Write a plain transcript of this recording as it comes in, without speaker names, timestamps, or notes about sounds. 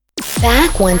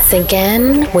Back once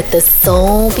again with the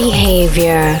Soul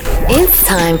Behavior. It's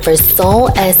time for Soul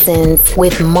Essence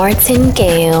with Martin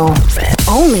Gale.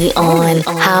 Only on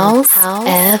House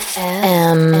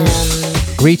FM.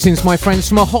 Greetings, my friends,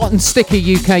 from a hot and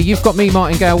sticky UK. You've got me,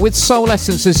 Martin Gale, with Soul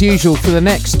Essence as usual for the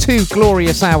next 2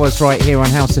 glorious hours right here on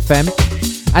House FM.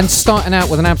 And starting out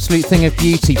with an absolute thing of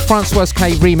beauty, Francoise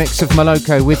K remix of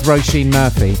Moloko with Roisin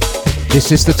Murphy.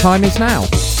 This is The Time Is Now.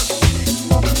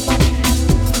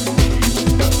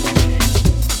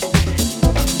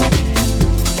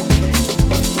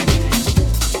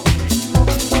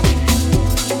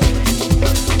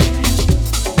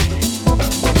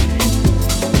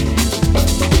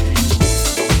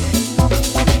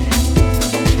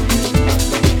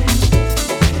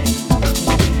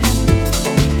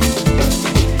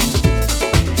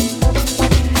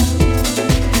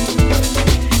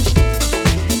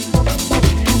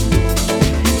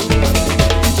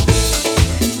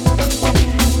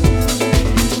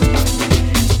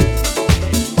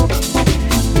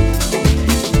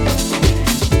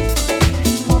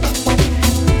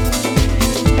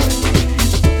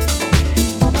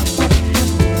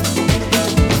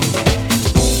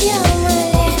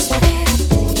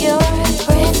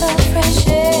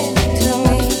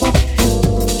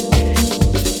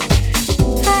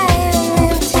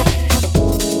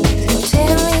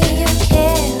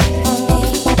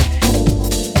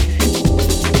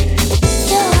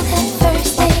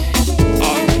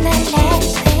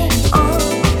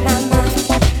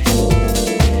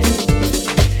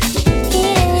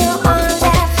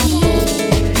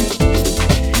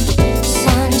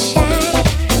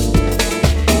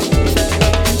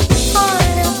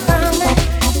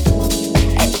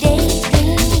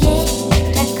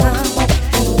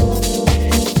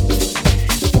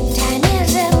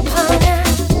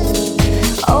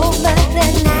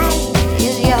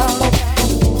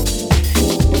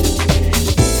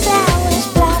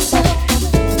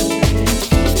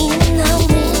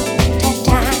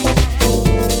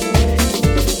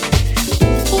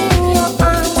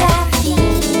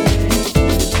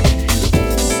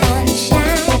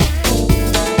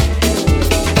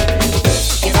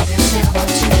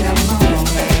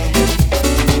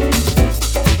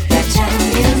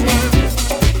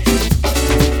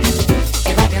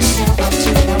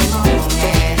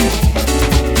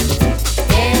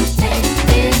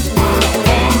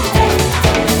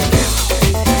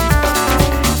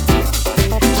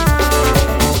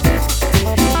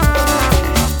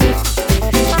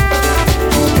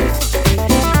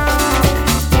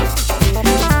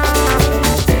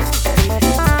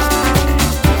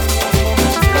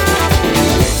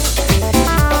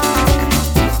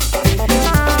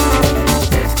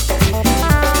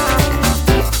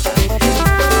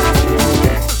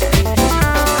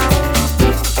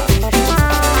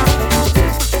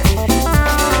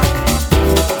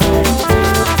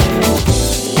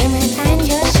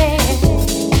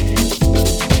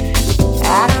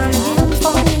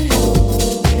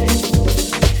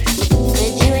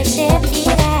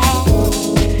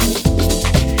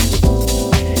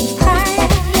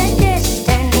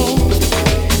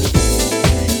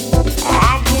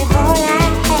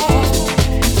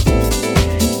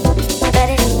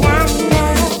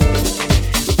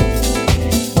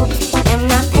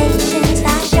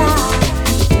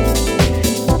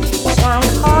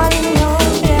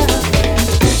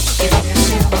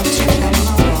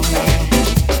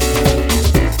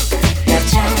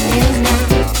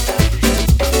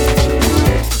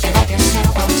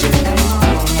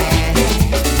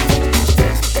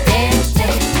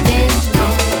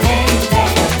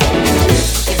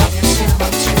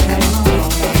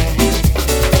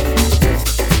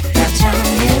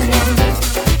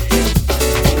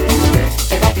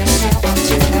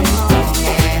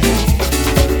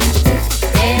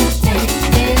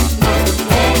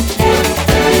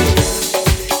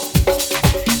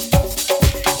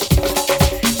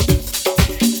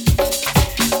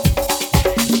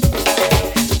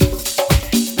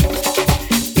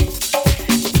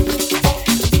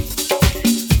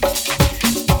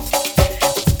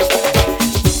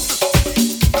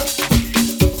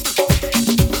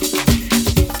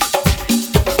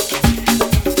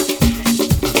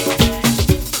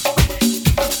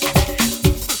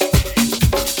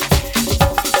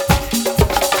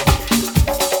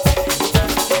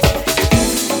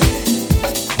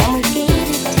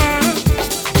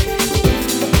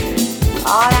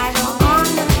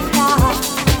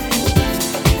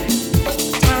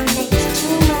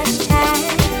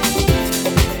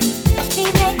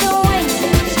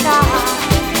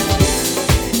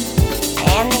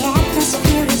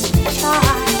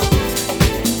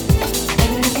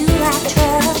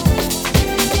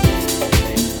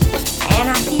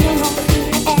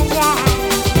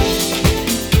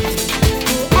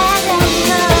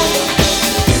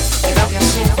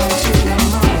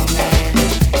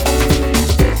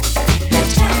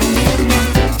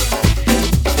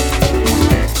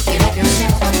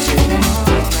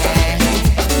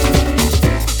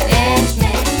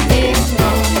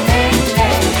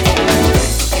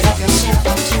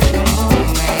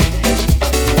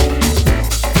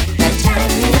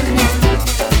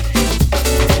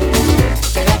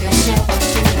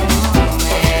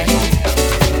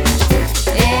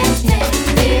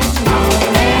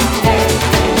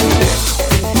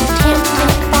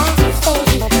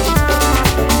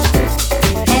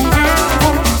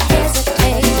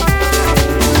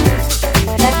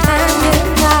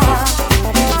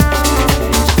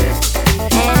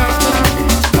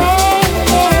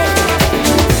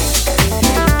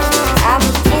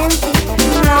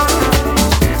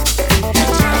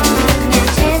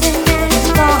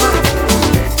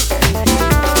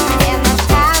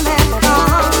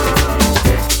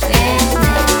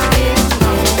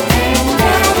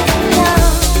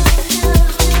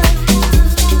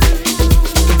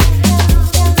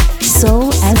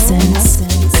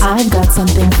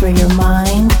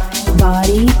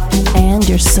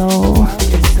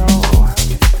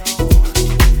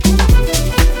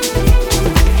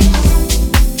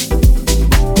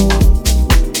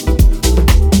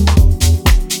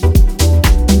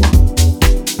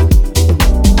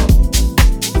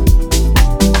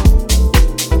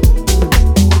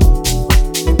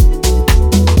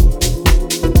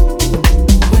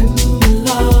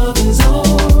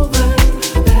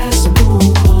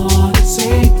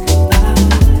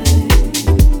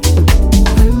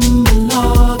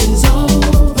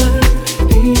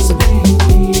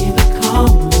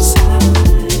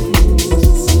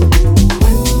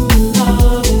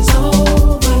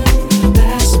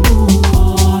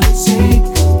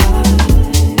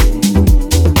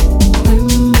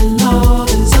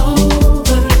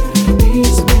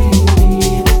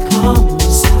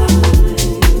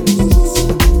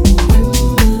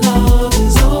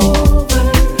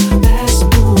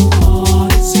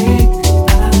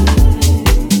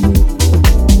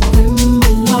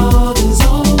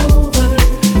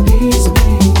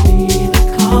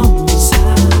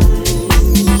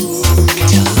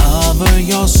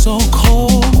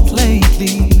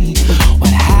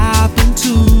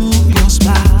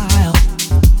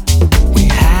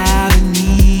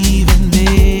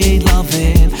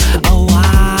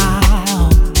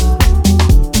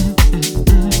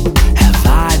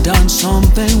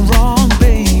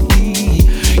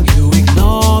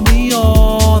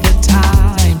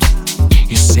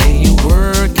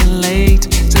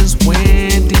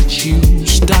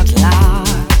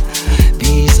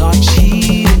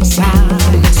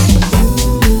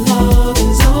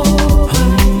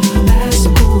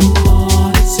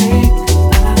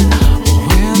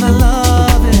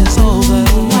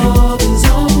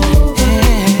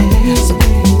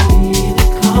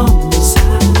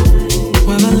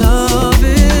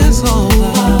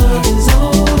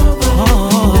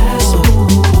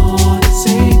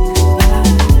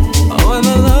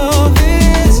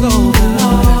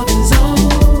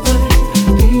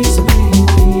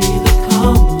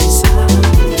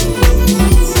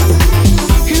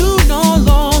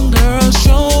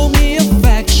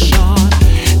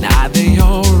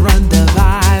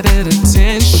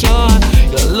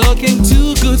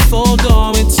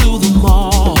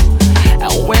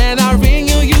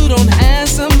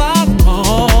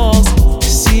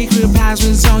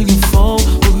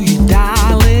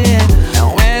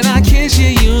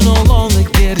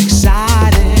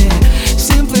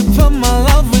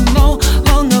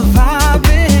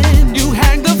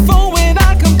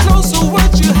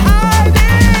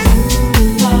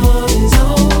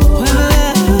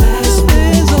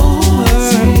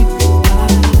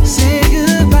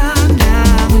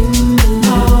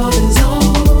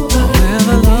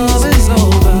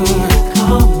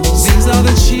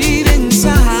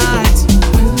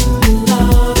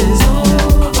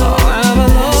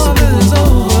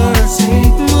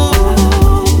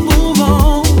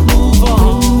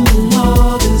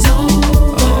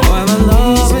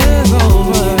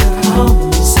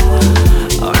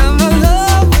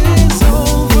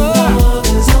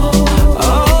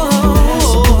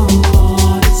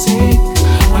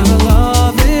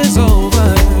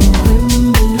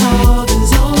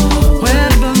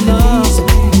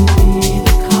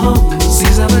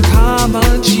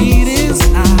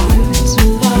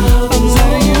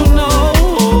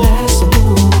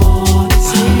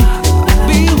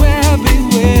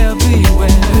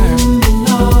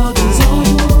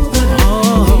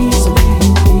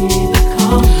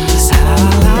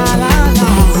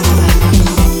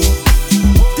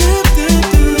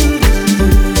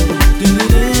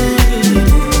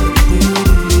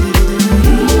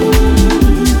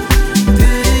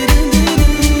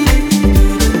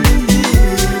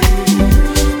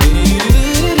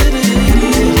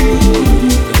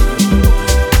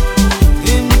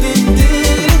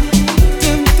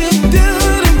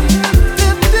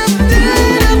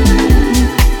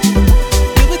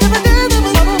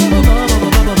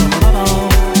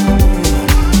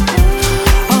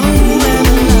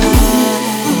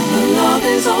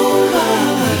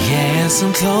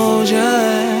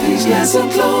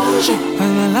 closure.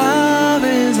 When the love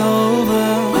is over.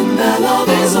 When the love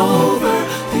is over,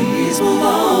 please move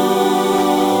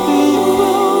on.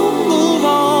 Move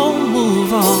on,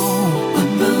 move on. When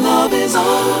the love is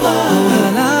over. When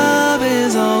the love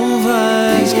is over.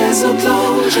 Please get some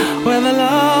closure. When the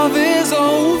love is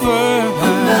over.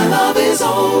 When the love is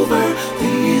over,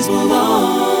 please move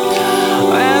on.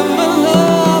 When the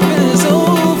love is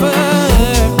over.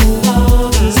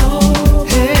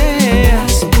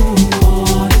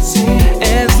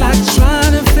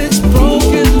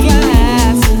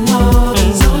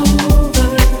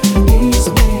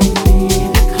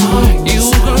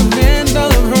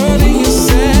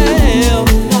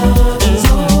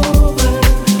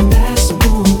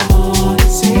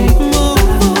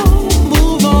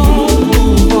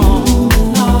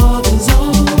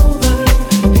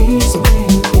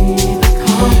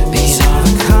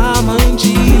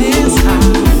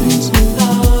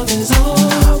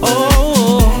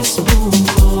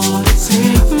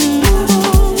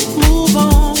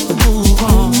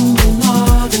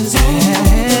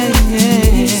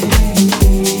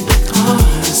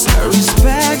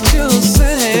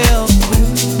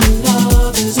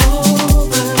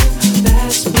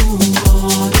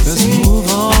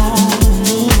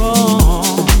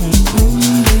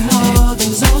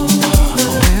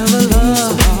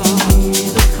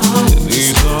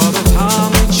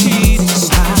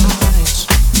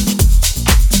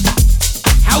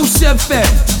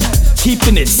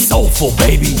 Keeping it soulful,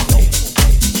 baby.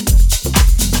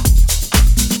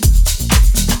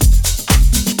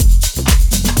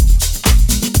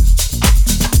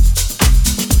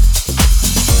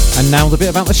 And now the bit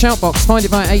about the shoutbox. Find it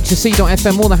via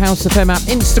hsc.fm or the House FM app,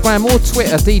 Instagram or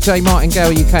Twitter. DJ Martin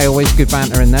Gale UK, always good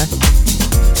banter in there.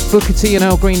 Booker T and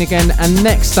Earl Green again. And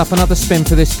next up, another spin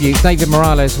for this beaut. David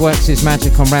Morales works his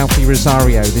magic on Ralphie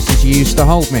Rosario. This is You Used to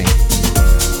Hold Me.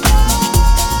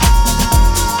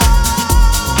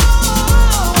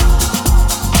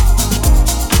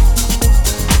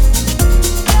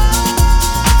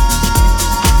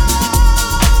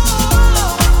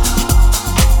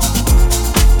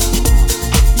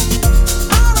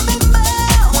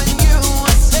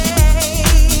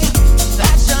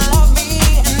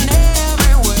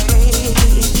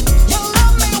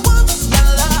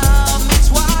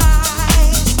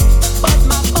 But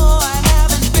my boy, I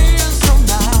haven't been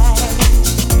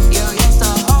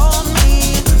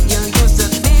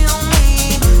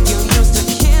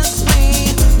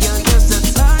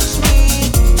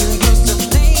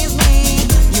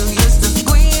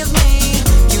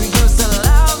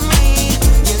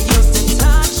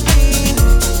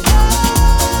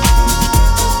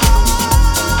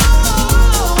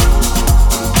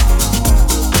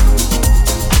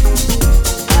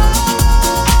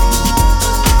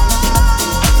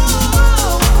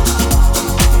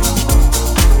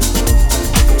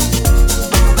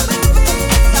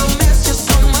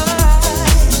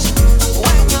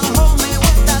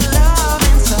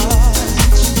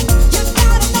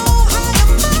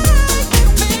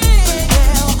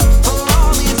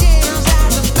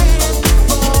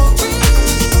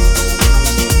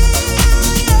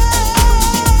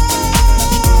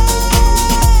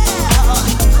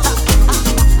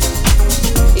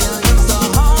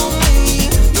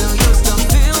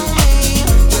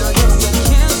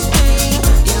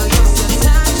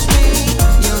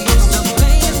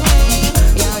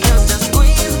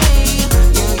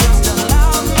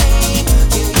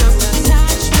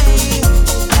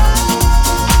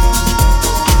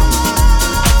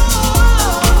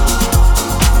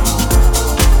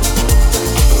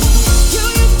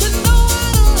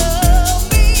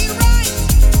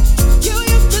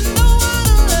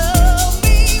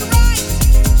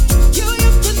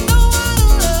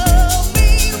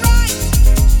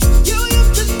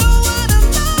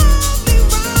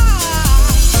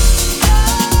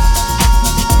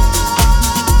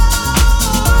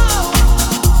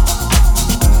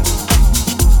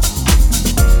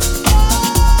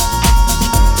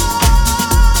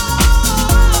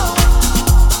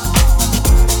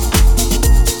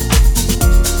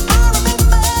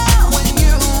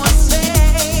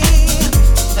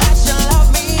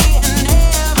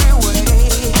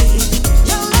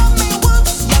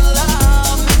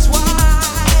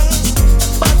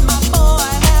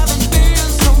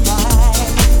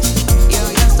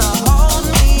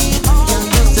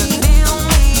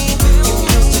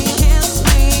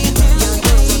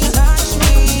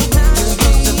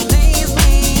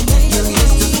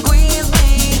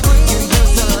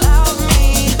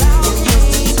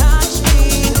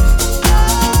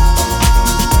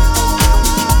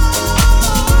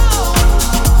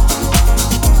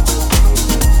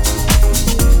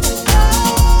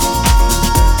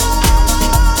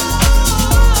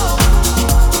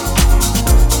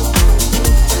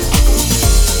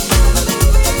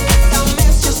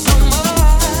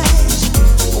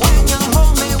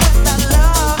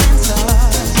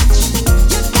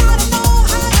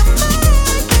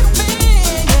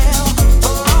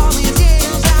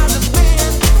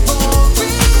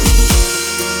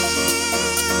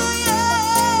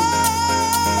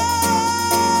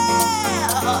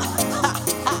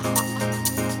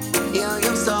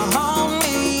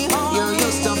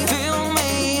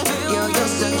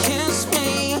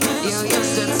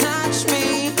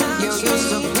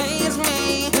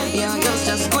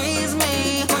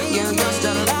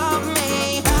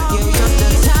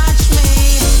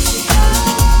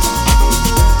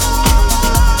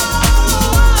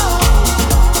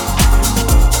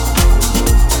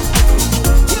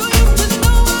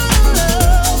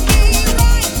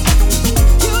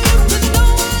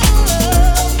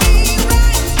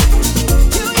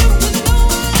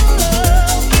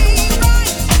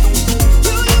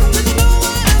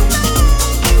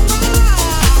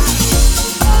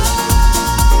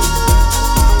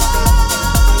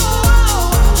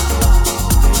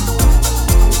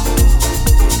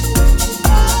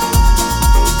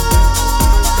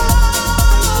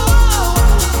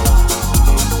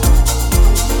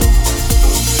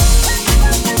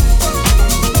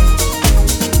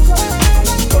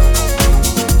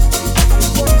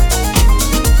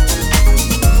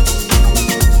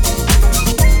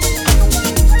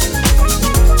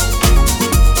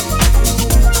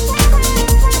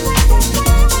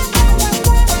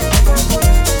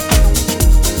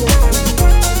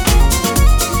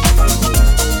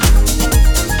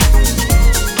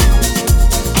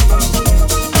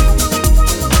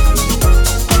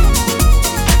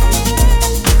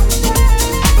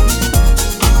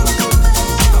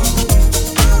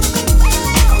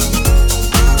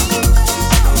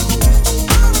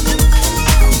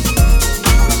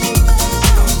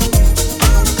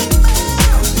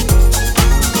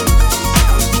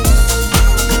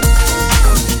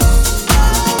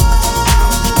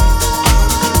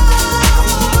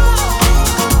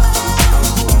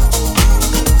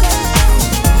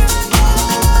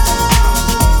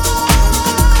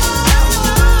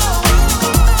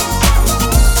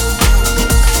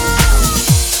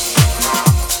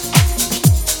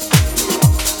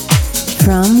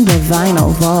from the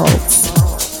Vinyl Vaults.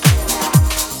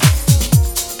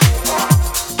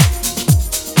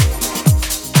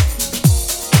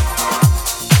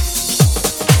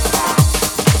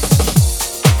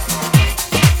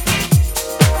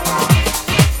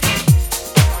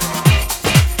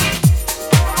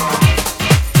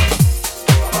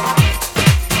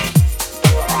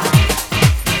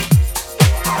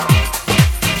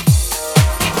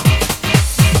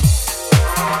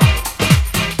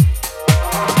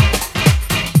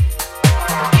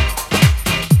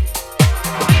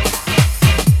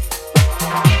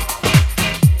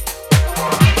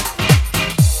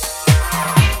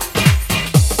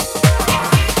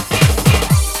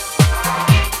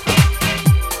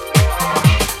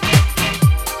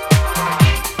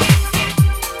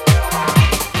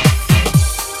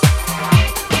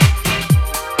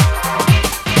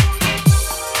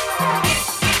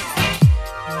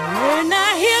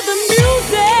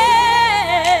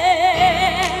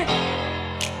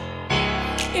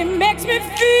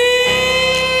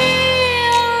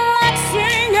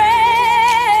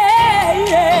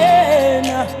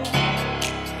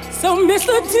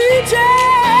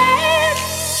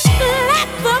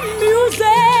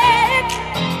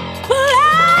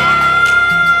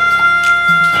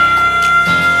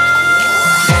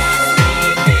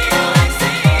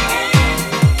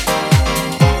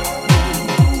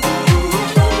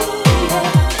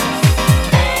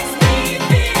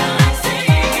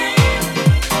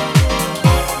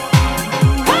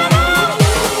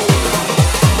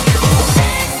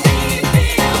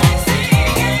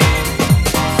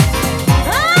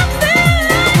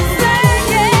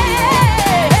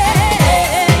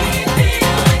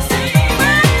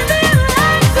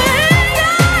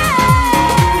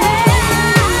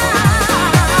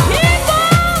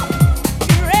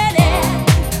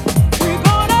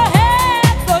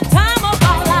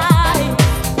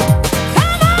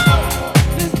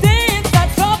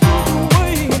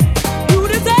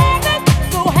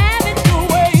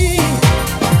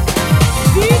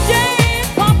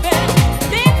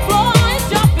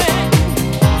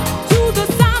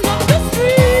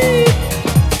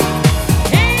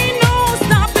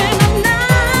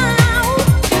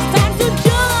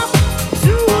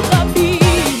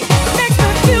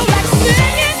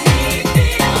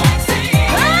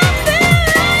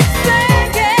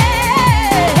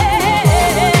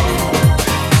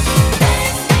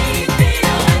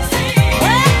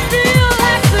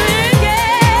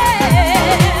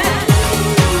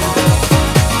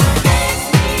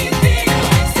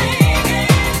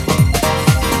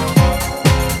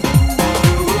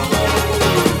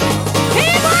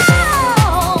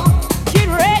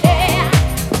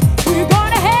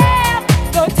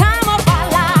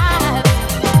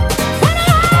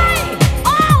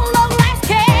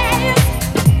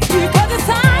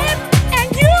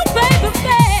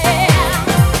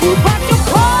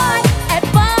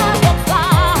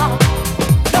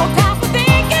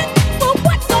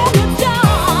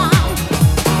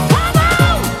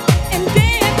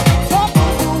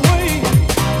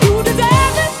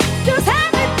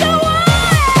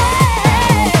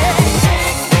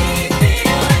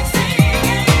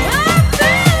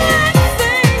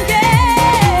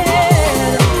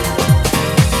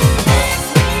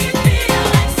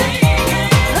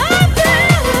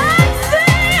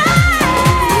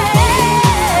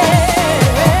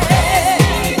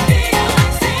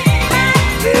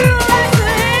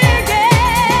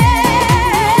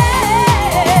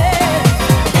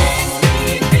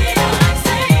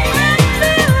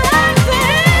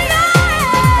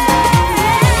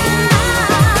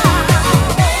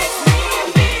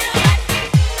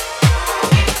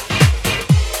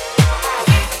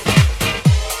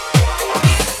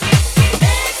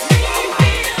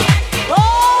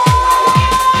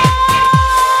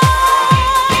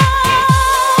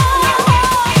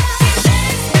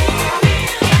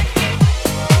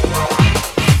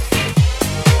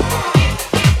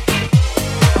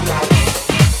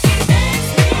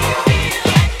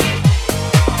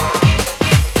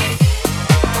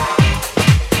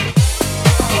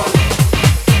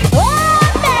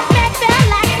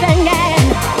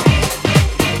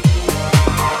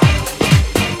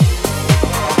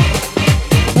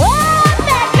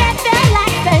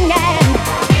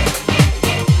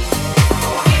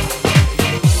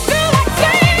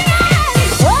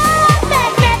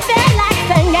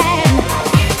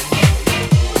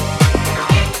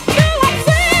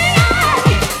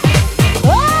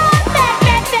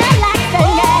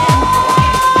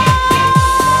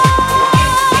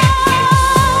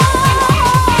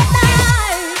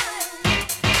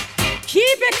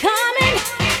 Keep it coming,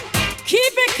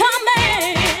 keep it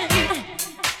coming.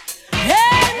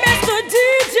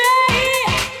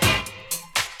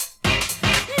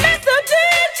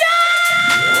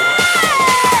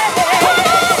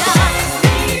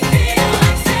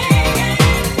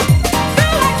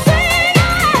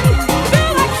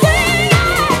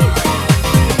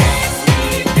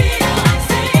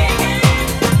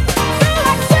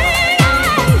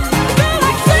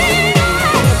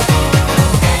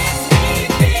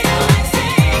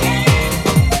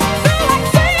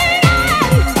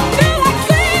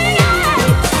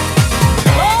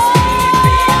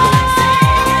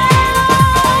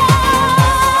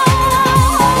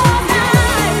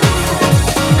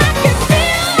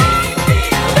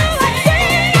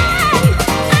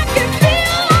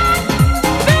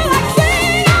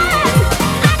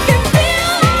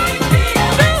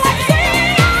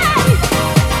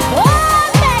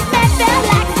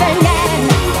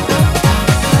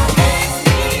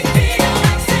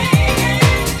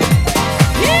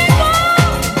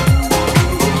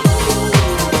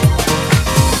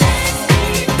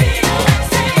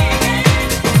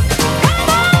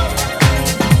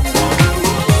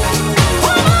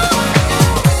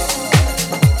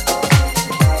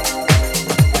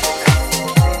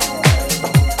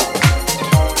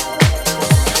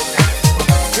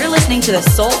 to the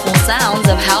soulful sounds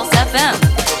of House FM.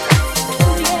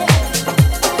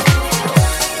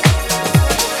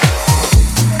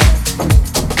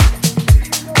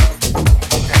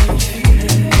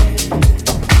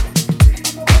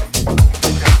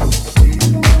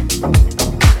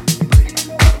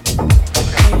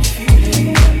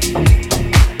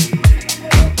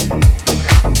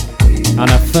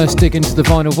 First dig into the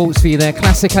vinyl vaults for you there.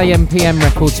 Classic AM/PM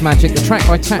Records Magic. The track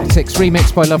by Tactics,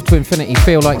 remixed by Love to Infinity.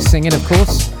 Feel Like Singing, of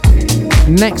course.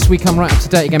 Next, we come right up to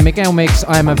date again. Miguel Miggs,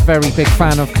 I am a very big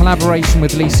fan of. Collaboration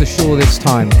with Lisa Shaw this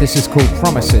time. This is called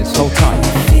Promises. Hold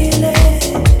tight.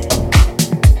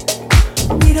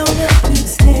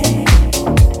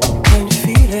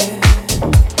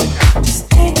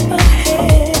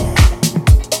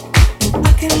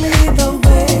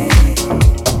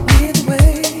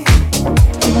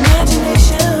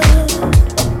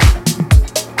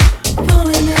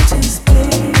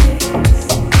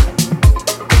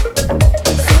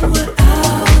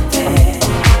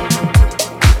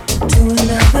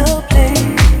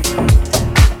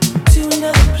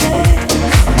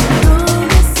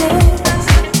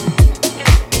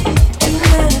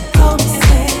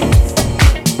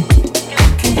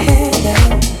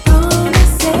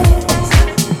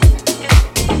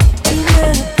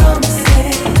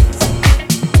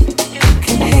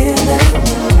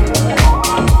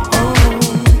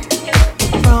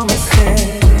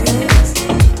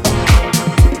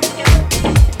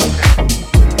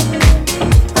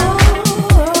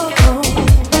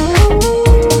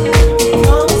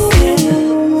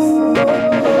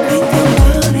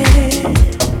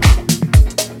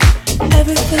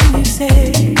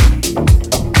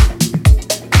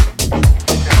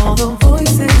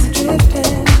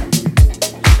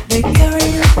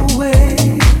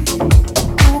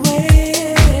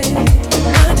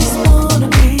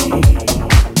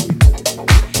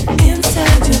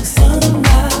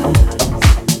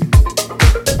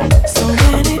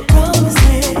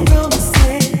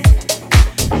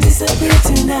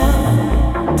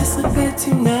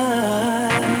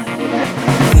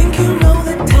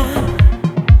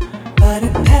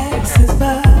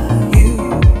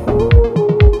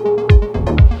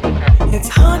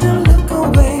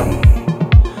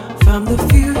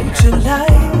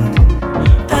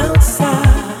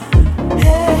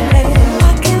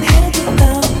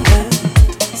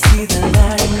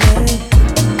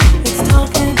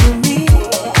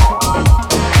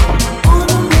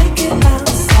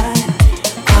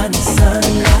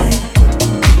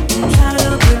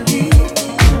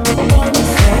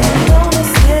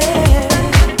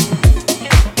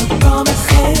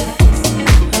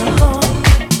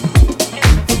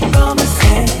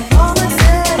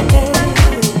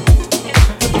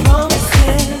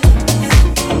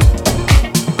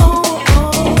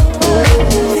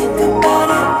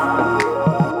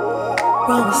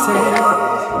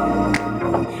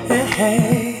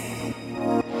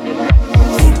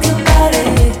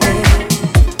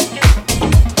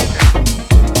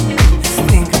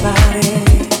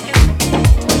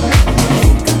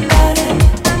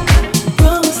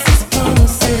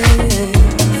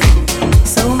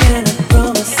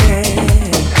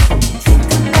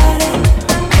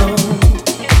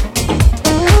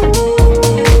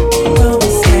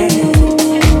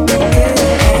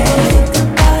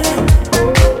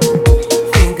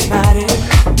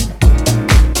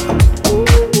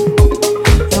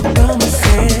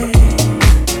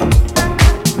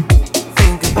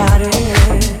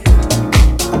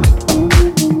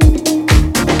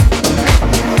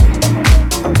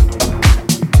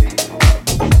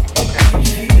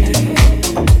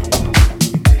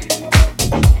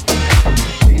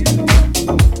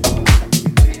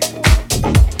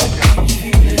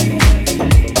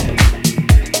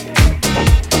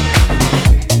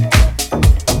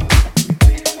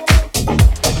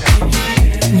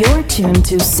 Tuned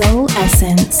to Soul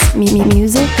Essence,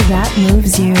 music that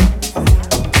moves you.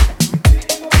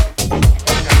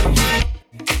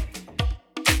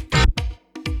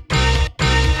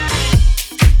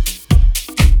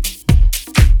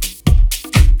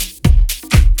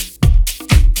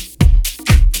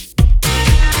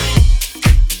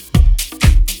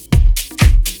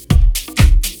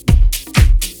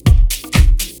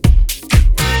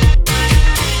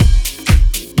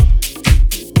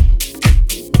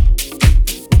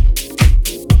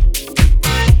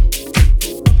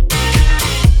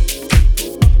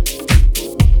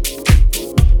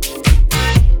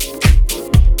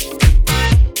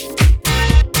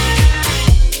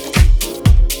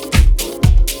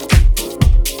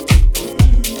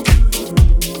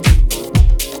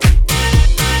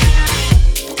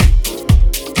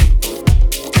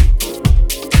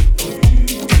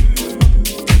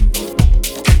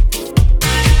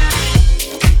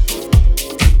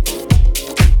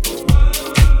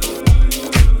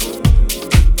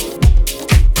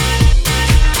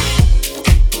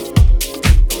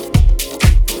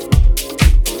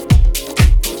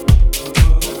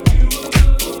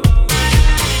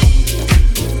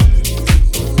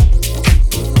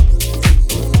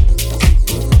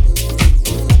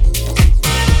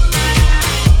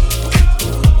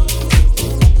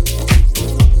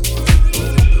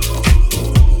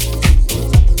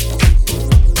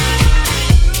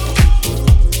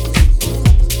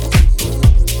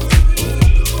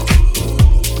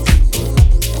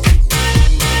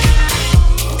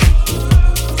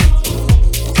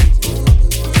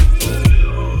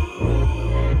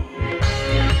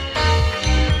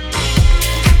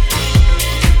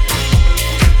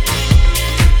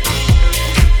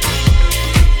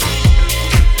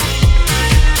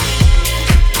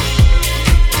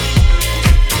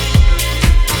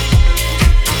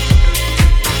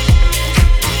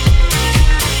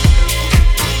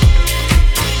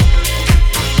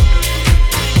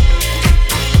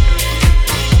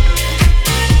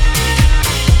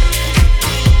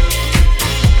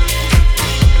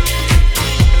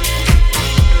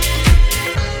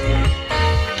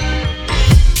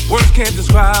 can't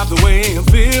describe the way I'm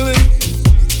feeling.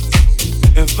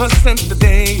 Ever since the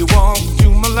day you walked into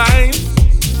my life,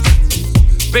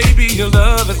 baby, your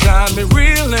love has got me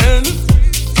reeling.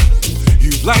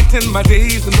 You've lightened my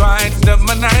days and brightened up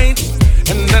my nights,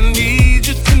 and I need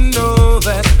you to know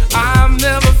that I've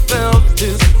never felt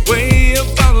this way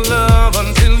about love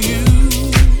until you.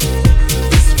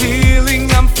 This feeling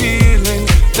I'm feeling,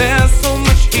 there's so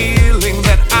much healing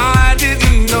that I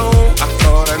didn't know. I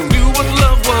thought I knew what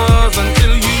love was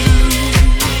until you.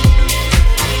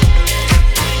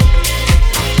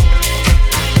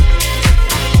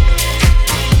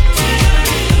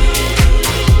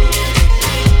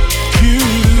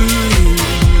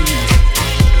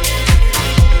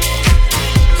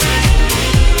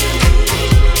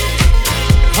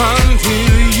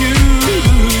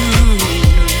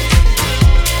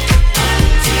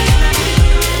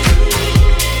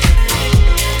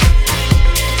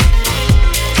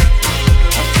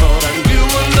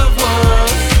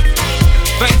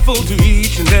 To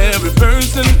each and every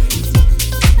person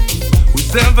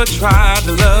who's ever tried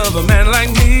to love a man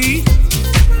like me.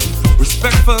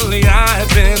 Respectfully, I have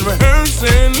been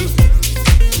rehearsing.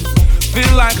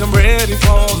 Feel like I'm ready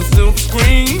for the silver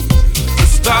screen. The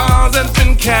stars have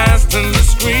been cast and the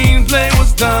screenplay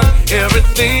was done.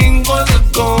 Everything was a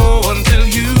go until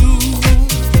you.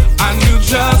 I knew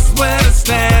just where to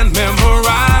stand,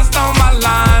 memorized all my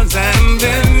lines, and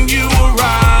then you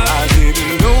arrived. I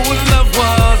didn't know what love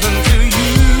was until you.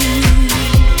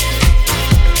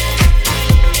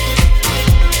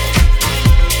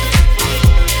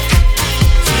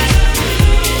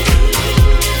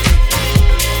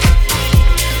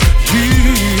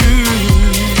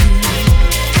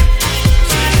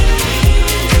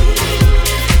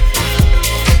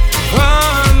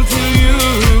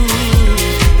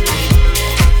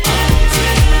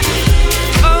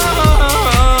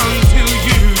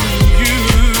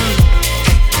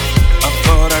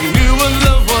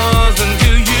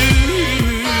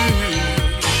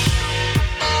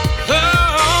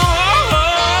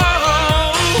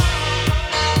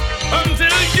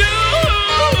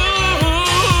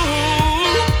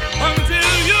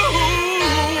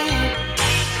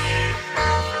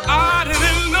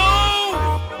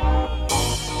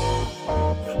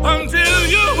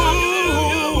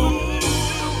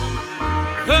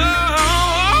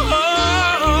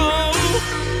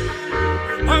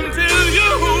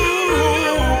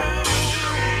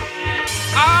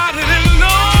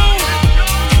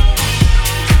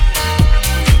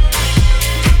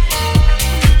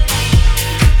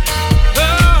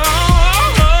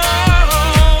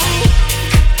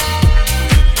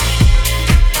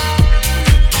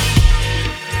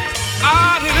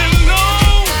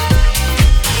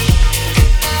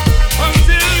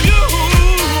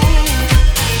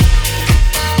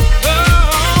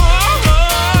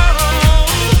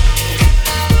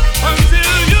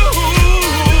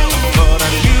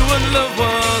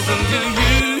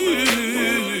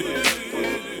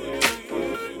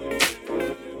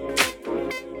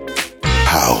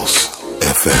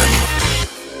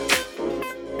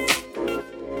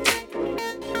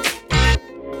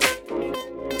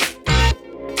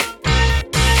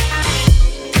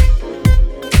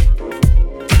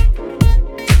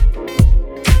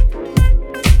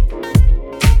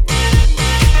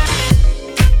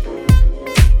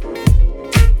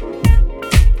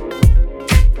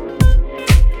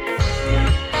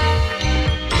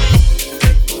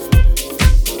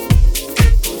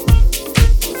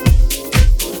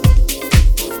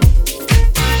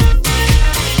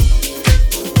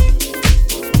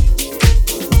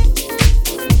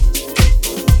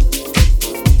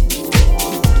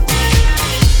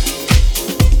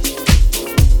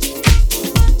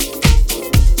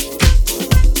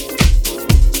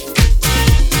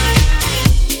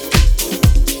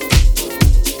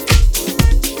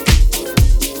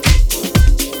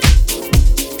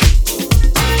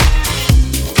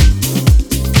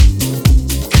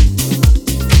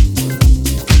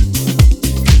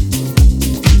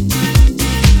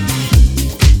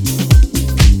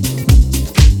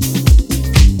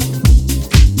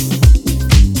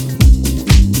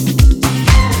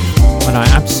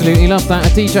 Absolutely love that. A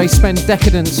DJ Spend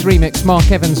Decadence remix,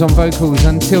 Mark Evans on vocals,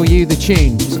 Until You the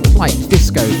tune. Sort of like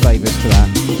disco flavours to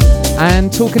that.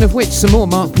 And talking of which, some more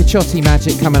Mark Picciotti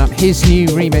magic coming up. His new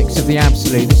remix of The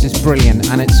Absolute. This is brilliant,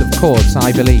 and it's of course,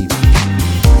 I Believe.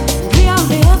 We are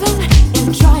living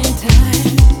in trying times,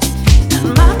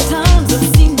 and my times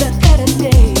have seen the better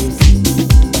days.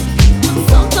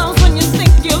 Sometimes when you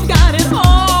think you've got it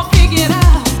all figured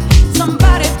out,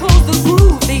 somebody pulls the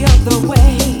groove the other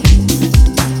way.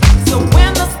 So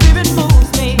when the spirit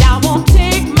moves me, I won't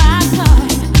take my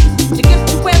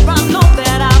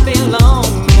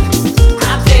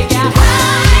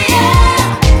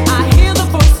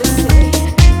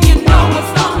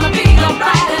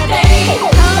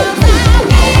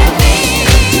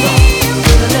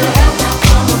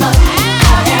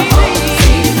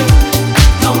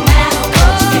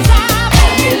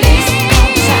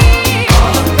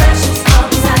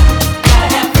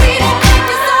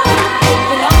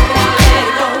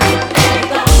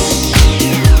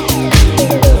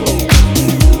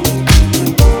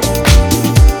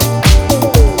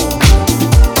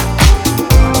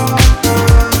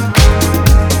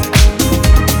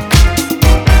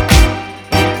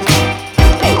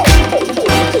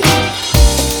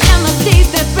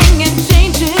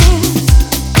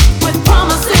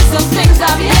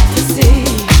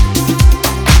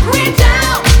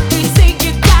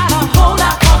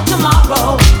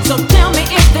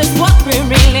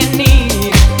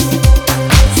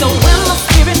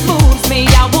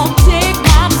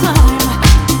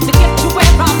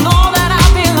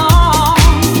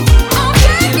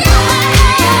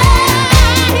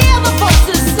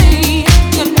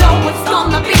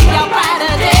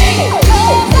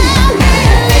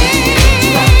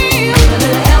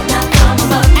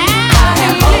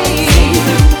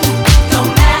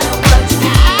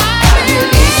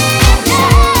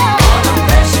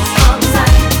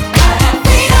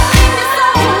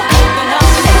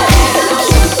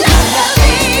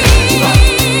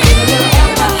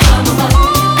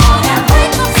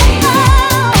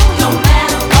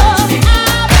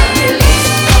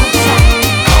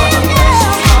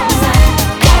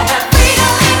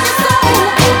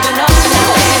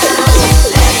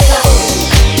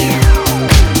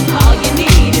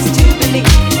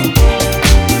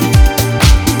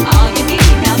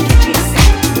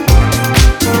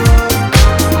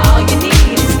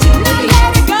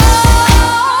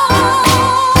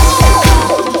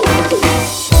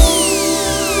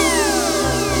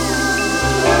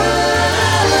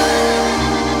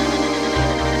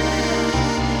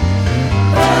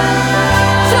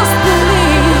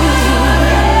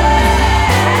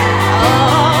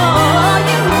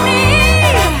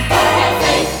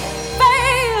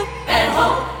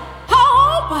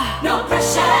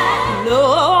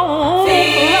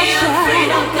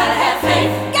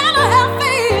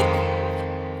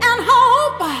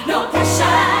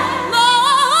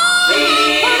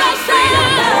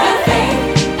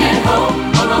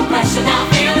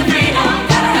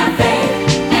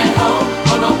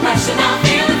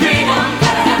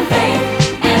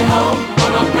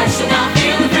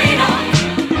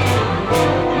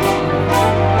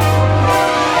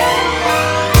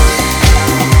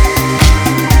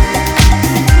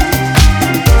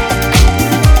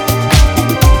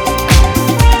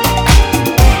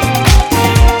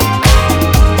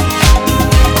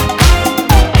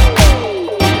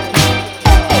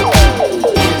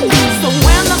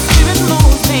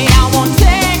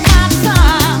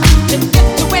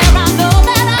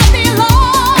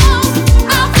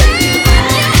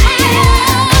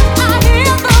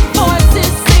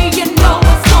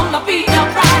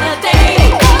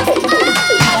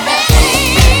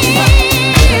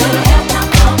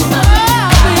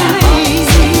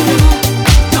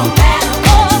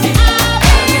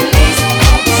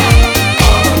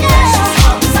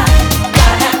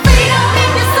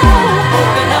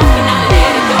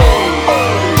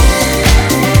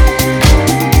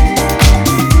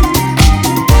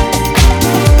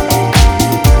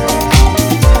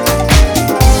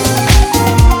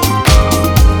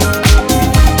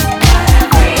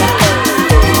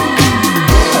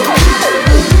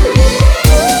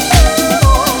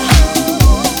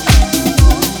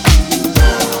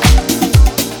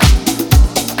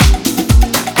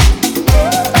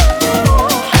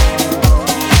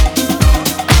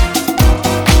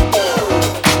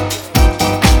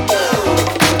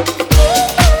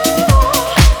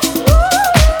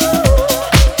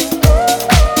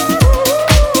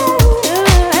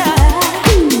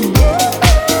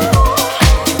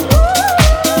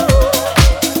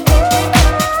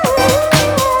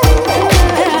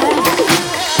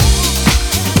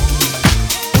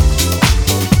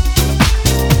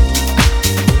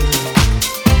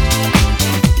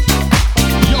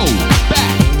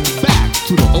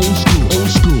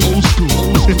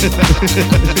Música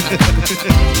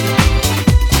feliz.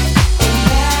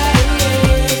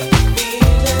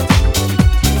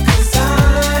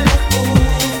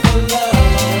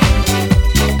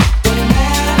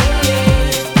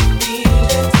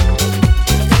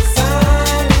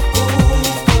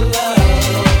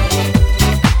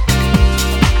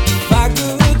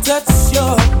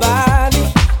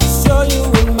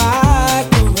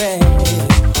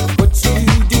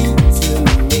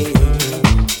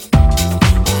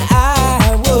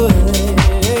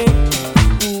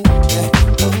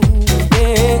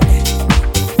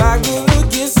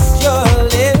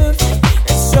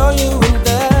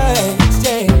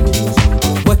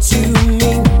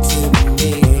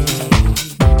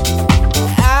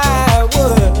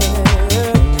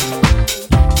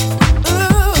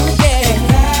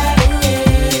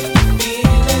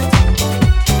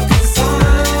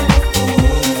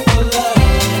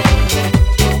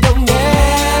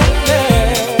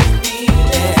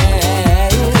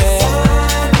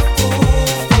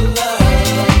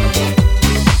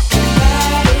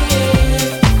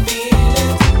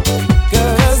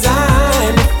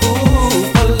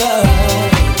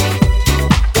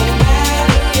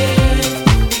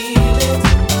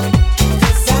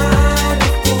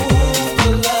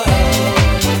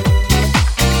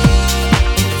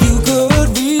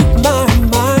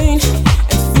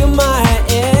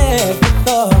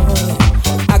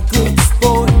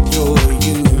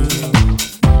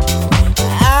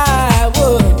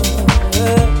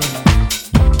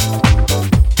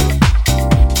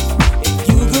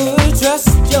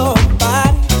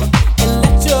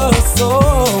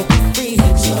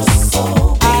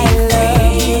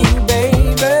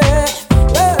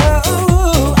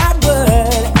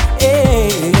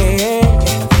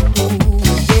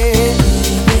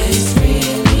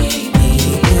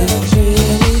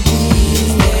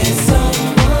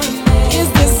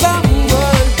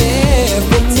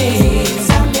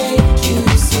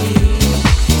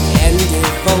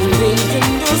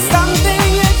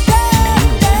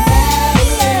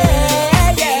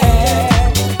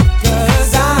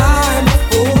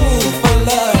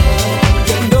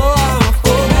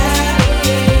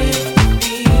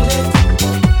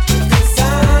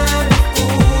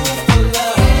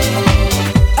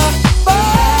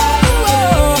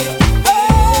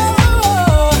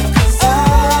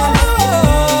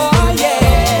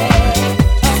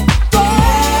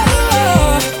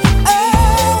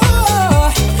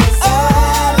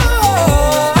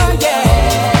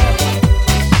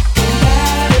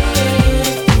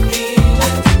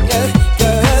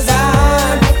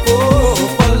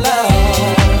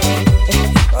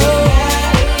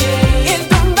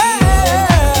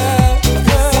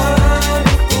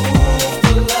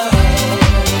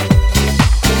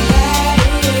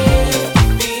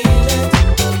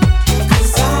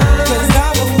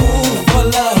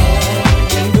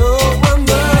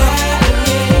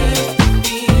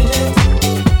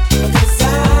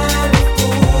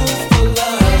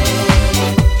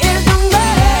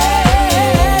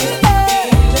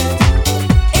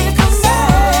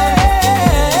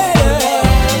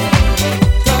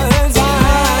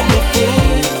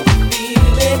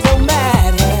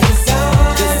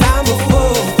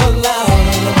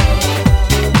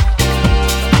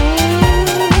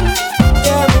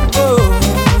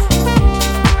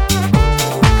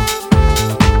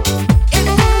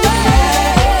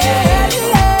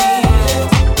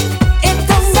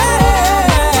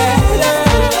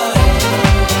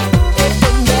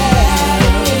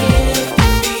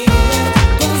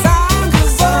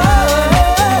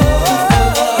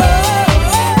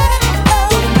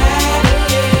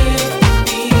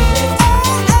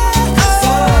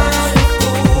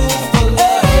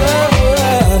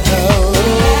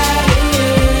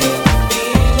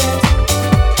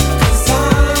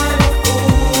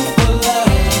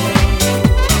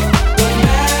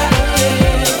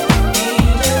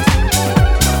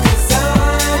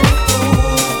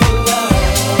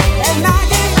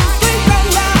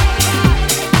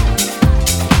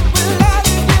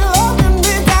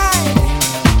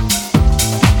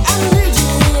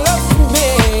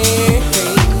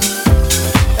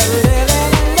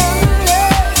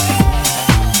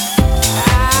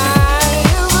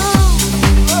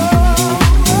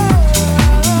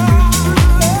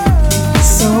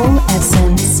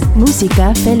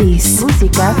 Música feliz.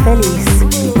 Música feliz.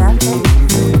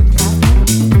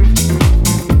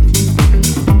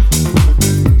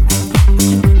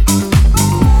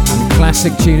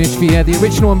 Classic tunage for you, the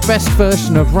original and best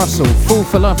version of Russell, Fool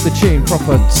for Love, the tune,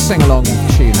 proper sing-along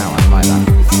tune, how I like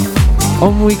that.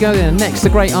 On we go then, next the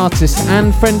great artist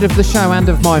and friend of the show and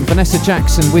of mine, Vanessa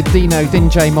Jackson with Dino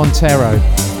Dinjay Montero.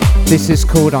 This is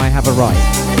called I Have a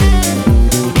Right.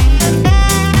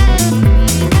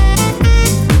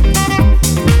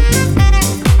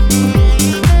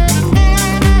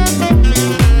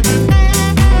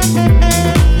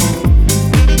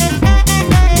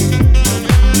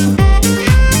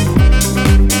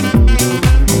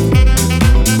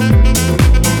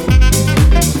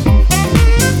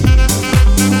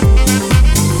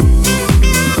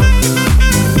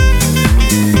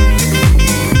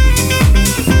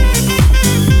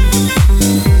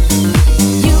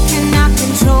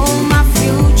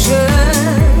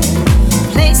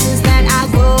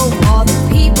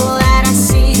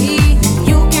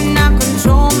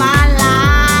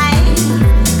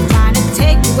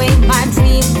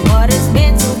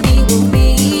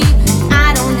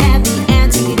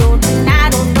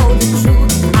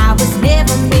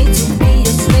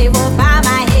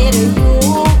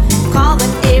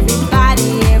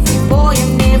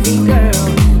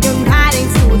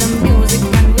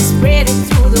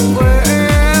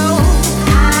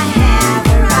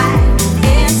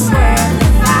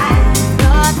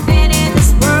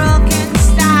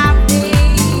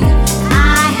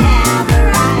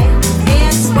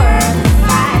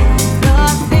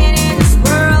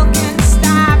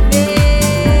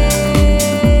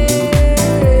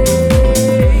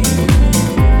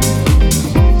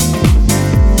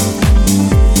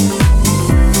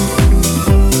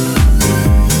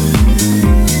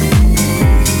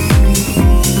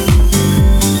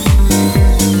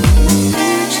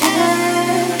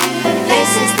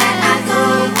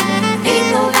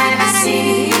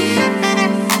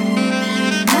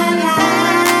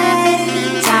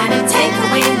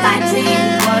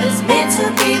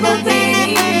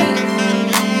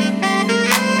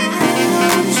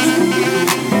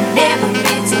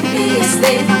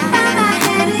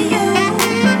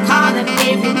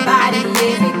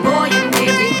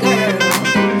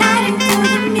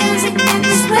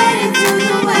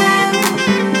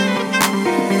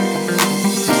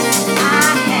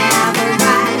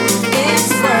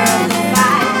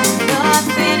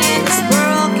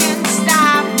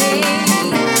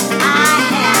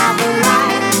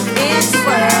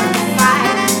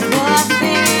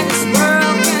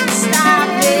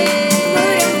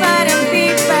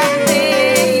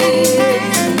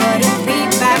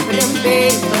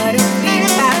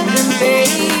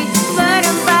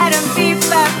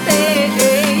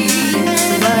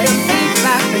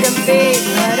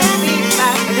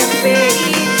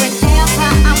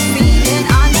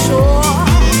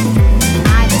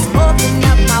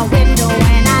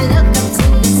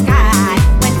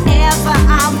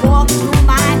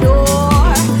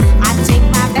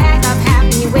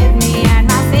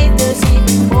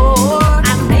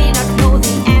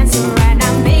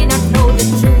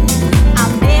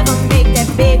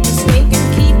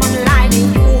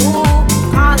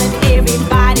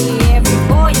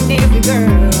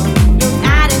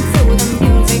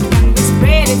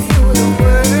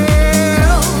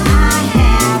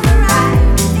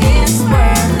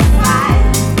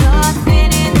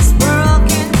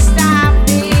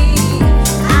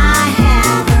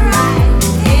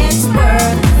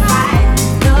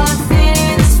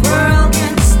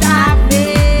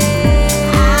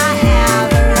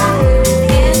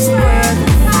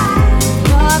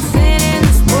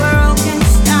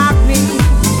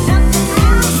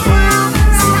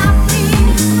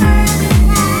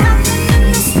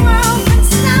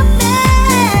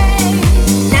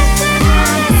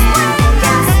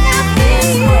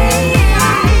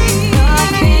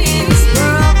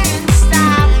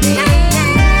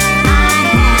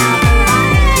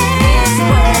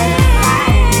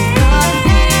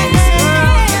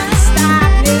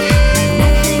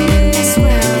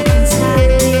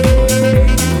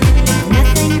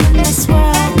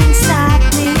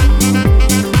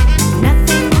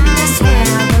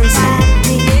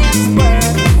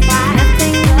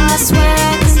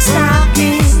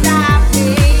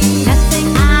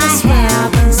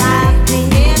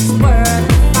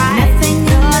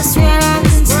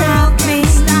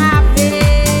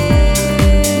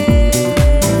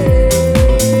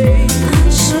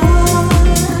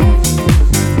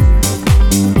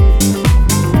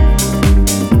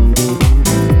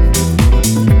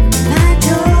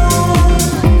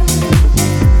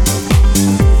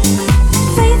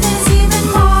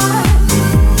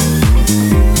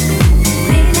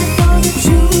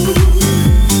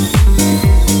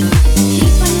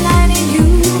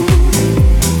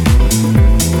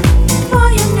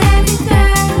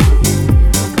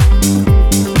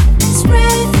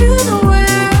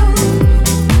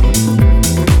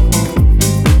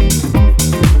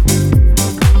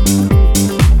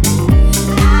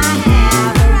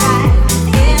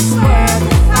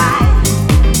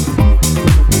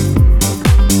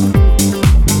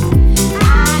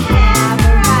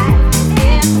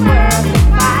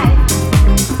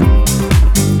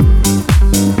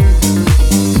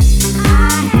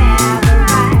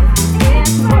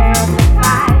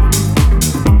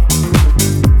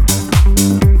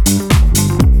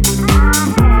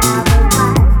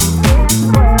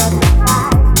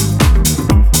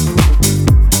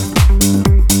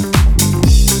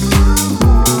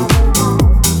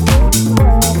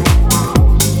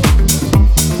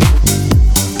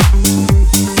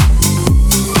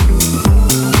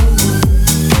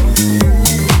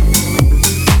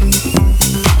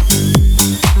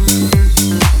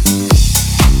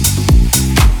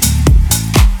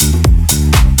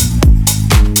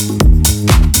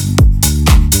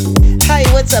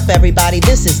 What's up, everybody?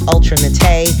 This is Ultra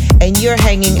Nate, and you're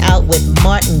hanging out with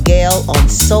Martin Gale on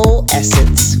Soul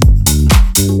Essence.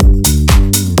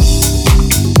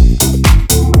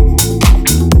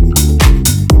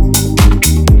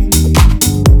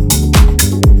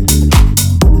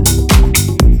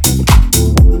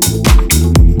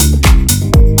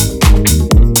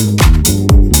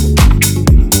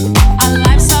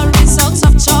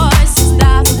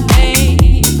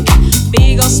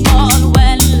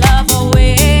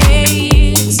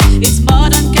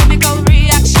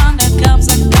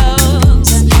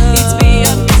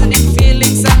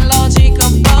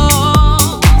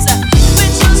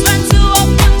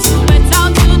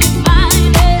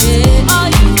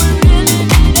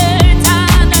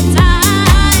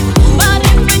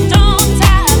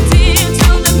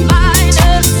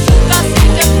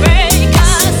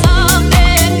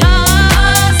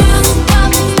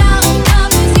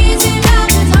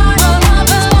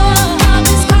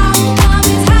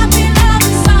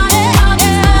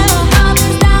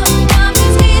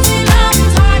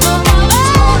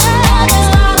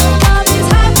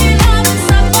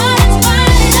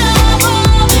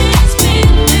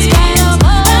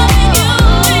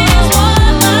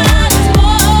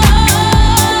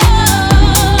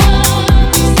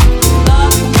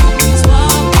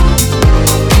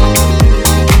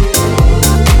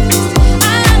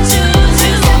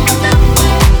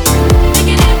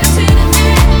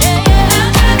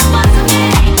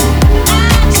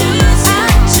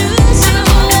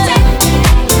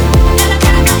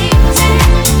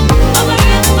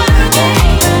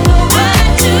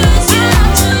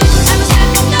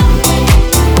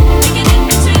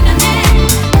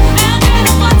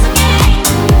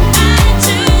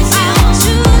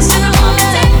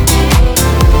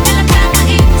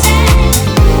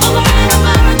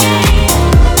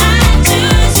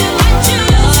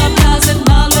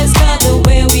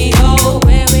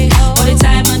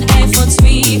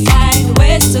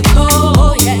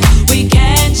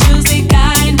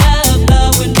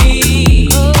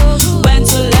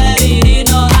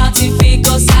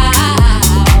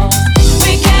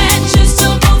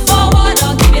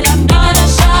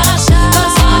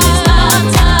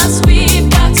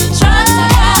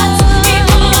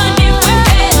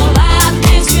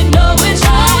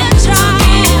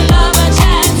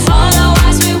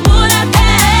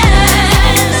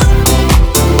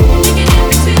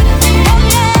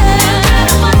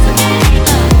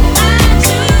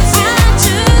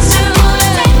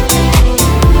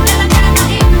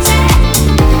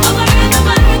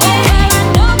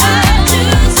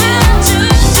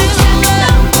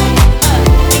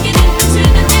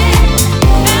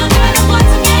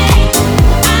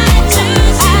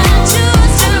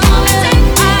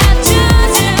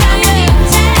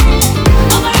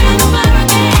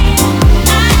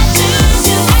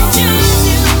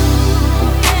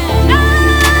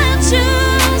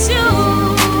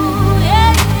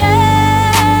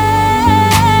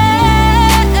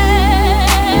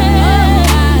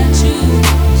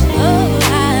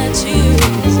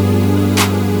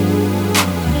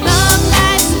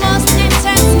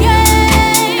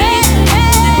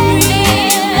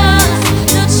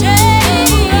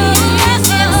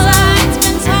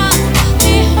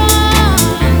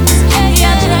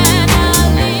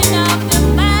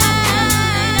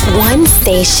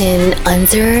 Station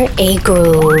under a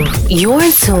groove.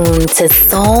 You're tuned to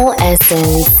Soul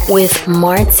Essence with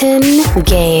Martin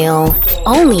Gale.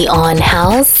 Only on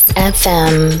House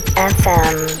FM.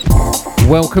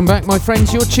 Welcome back, my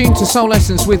friends. You're tuned to Soul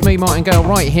Essence with me, Martin Gale,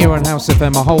 right here on House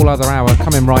FM. A whole other hour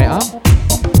coming right up.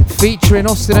 Featuring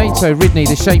Ostinato, Ridney,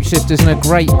 the Shapeshifters, and a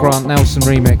great Grant Nelson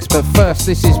remix. But first,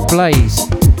 this is Blaze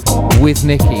with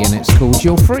Nikki, and it's called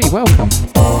You're Free. Welcome.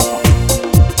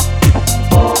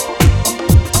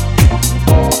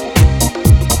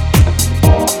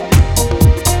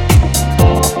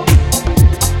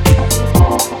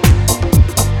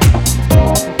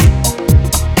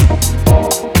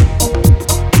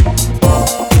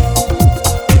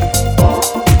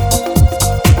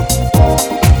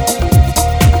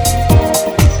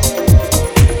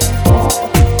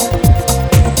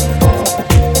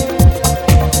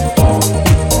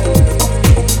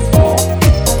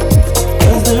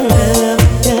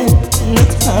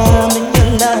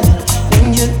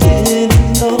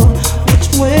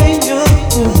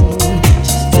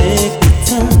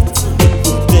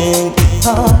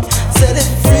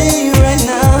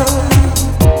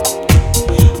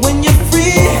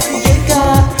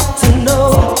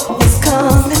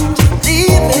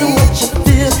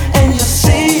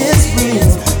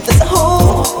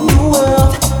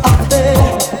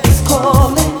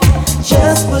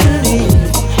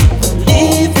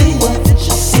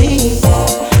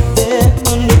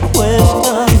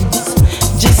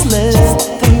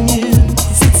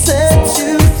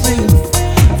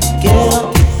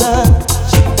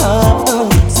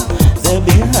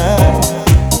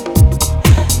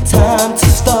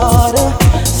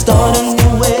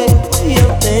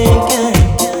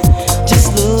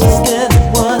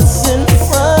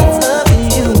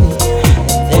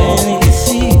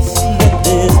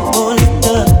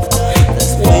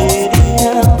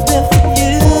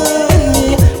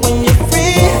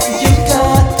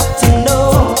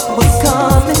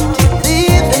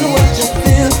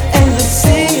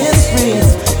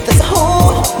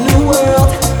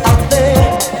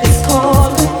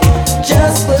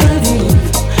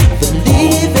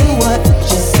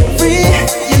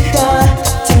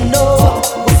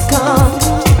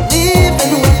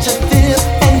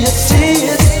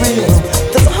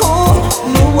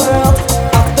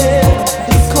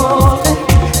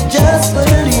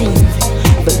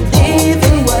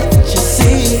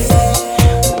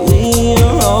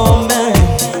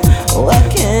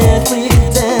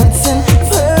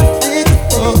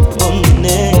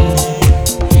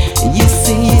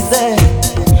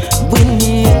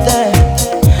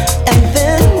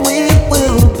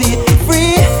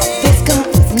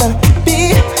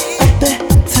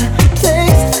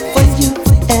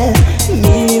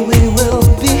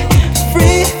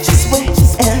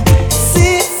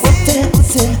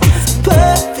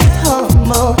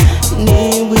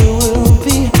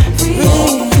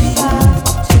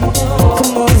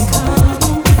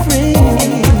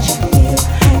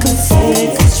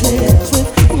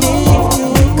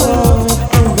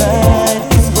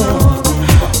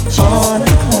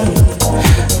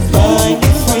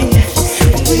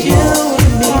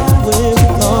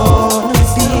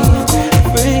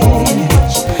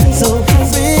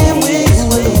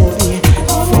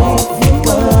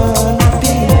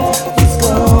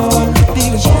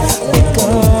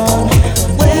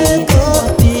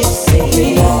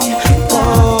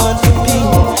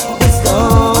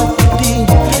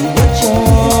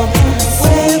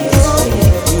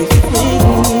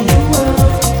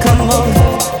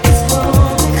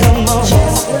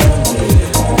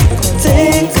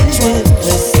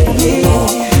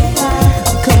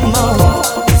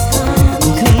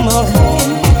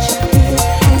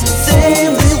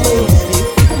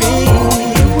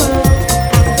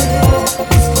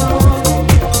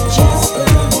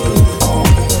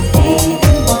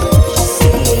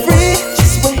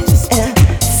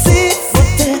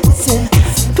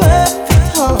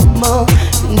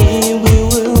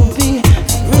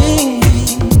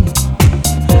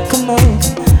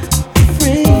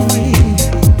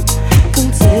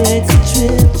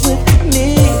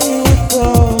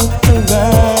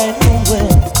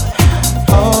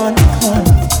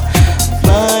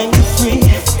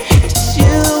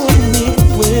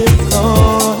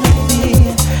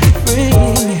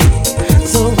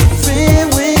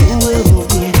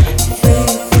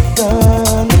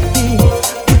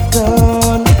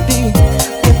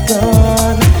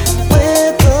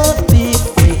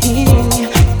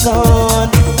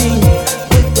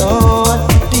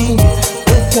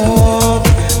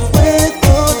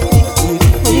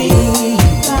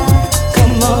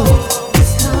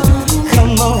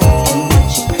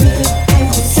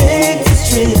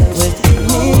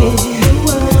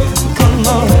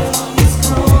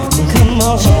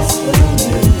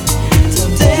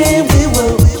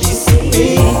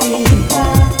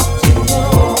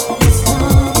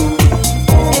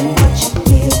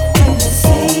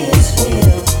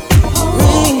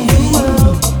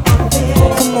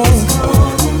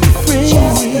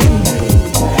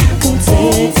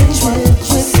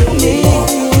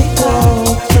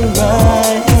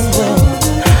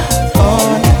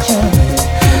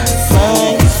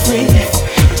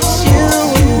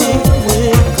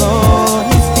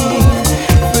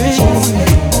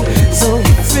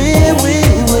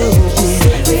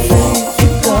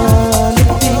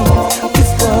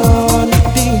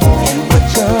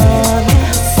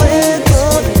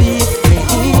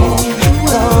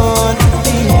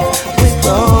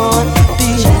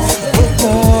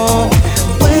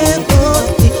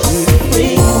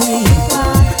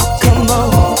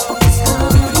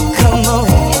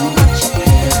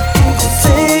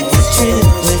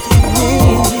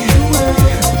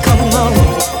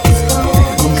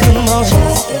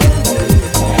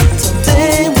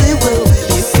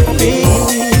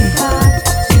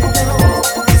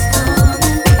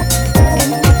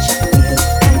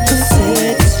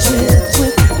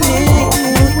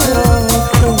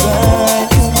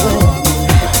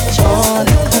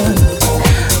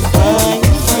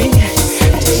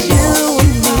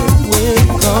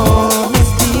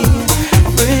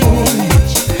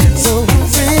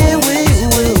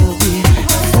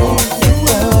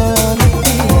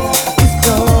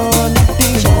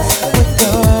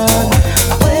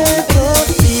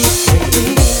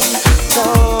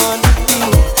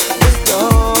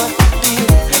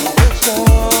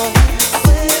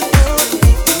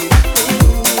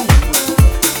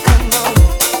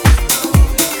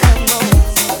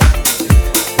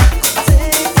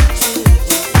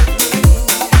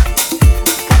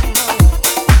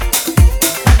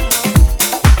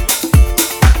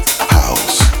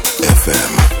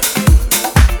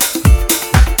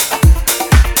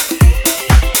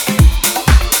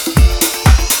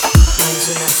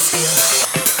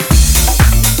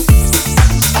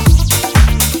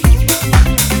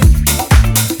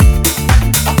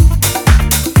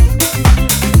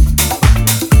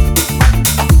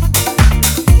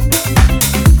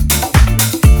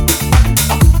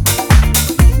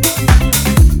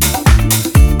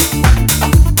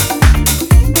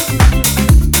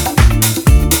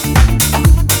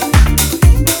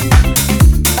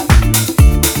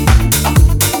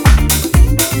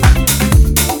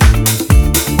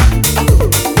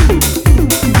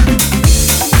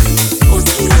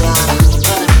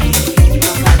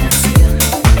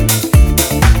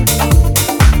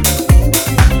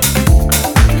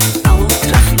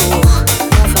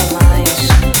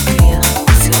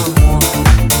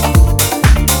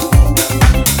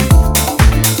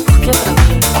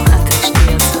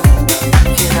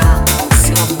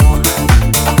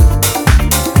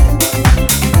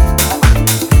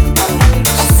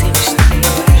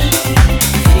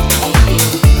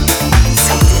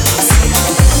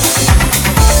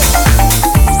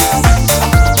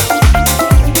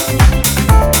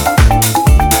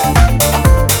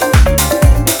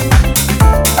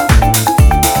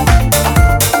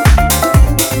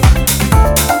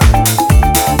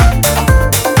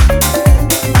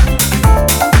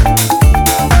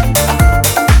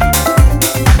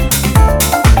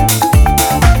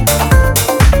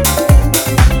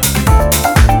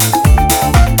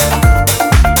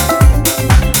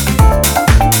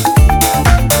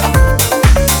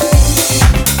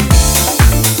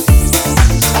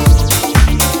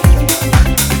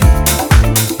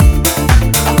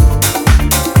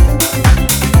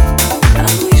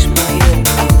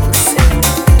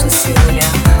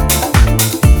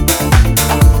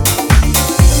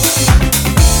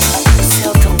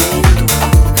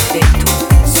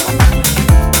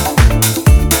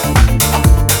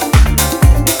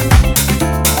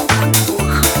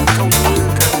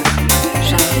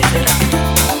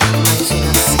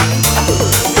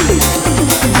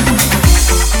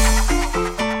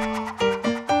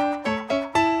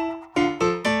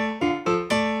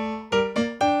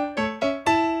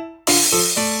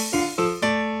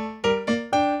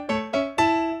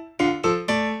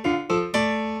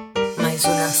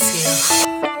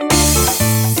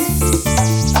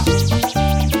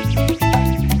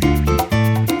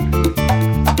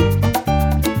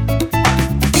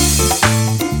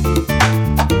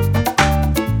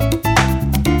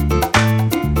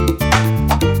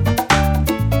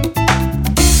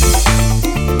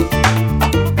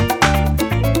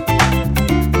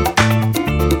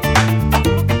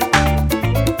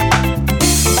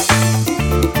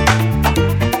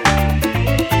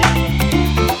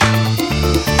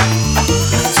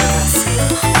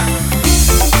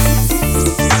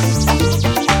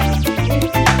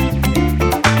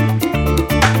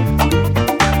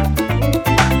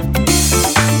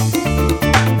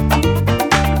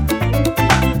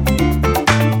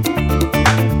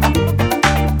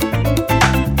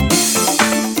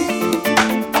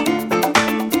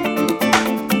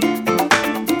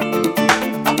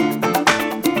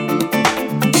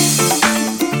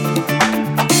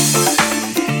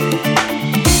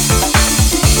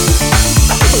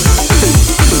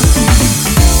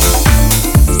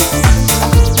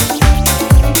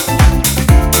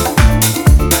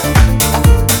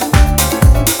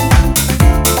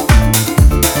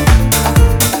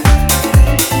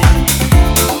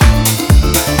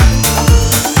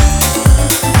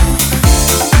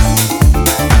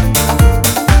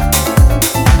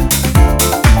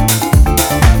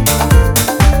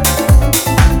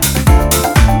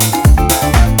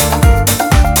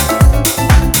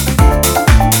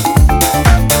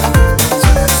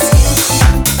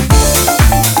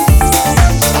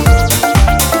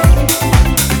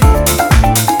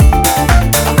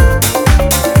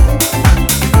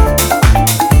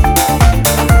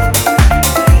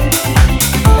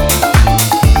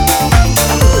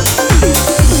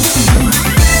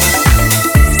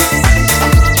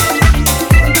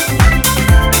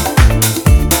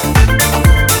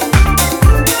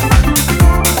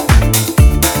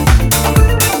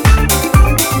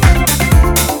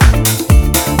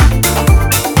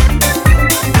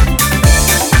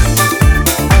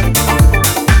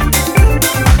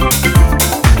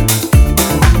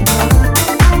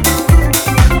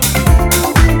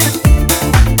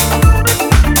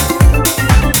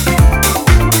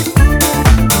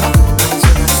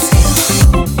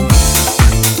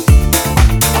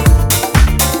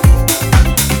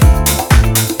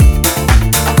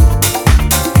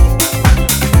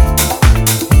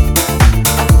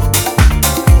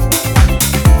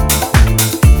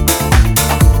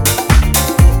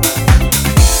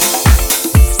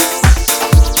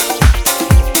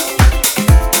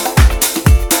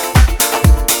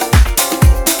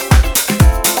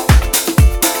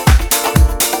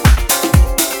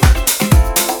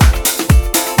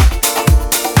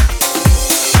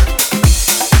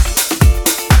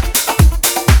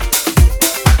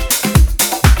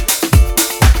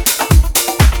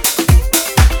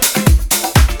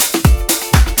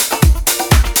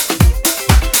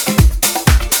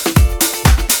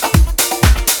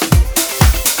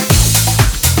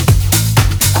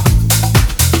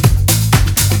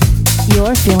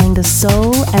 feeling the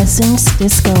Soul Essence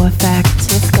Disco Effect.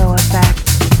 Disco Effect.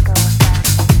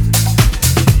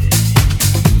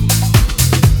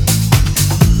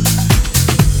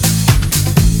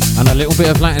 And a little bit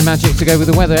of Latin magic to go with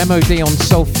the weather. MOD on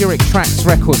Sulfuric Tracks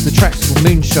Records. The track's called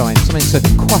Moonshine, something to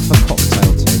quaff a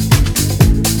cocktail to.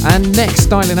 And next,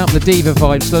 styling up the diva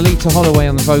vibes, Lolita Holloway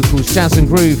on the vocals, Jazz and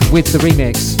Groove with the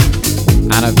remix.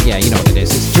 And yeah, you know what it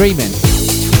is, it's Dreamin'.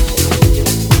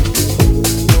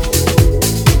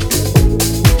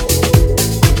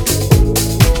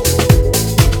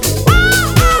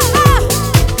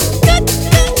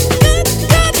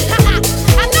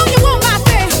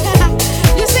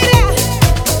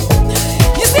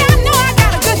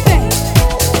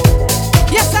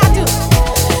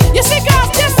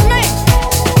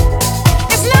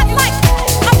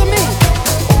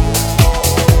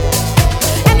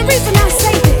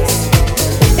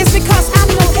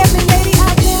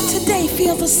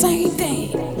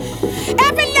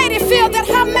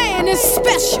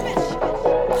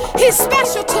 He's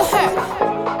special to her.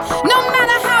 No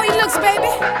matter how he looks,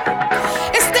 baby,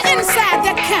 it's the inside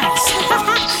that counts.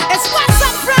 It's what's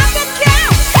up front that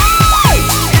counts.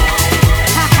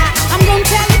 I'm gonna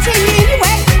tell it to you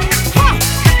anyway.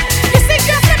 You see,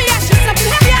 girls, let me ask you something.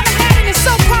 Have you ever had any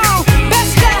so-called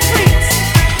best girlfriends?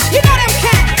 You know them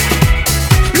cats.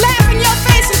 Laugh in your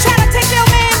face and try to take your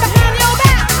man behind your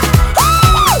back.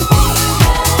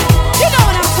 You know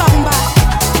what I'm talking about.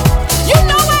 You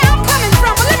know where I'm coming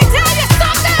from, but let me tell you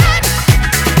something.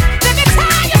 Let me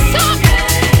tell you something.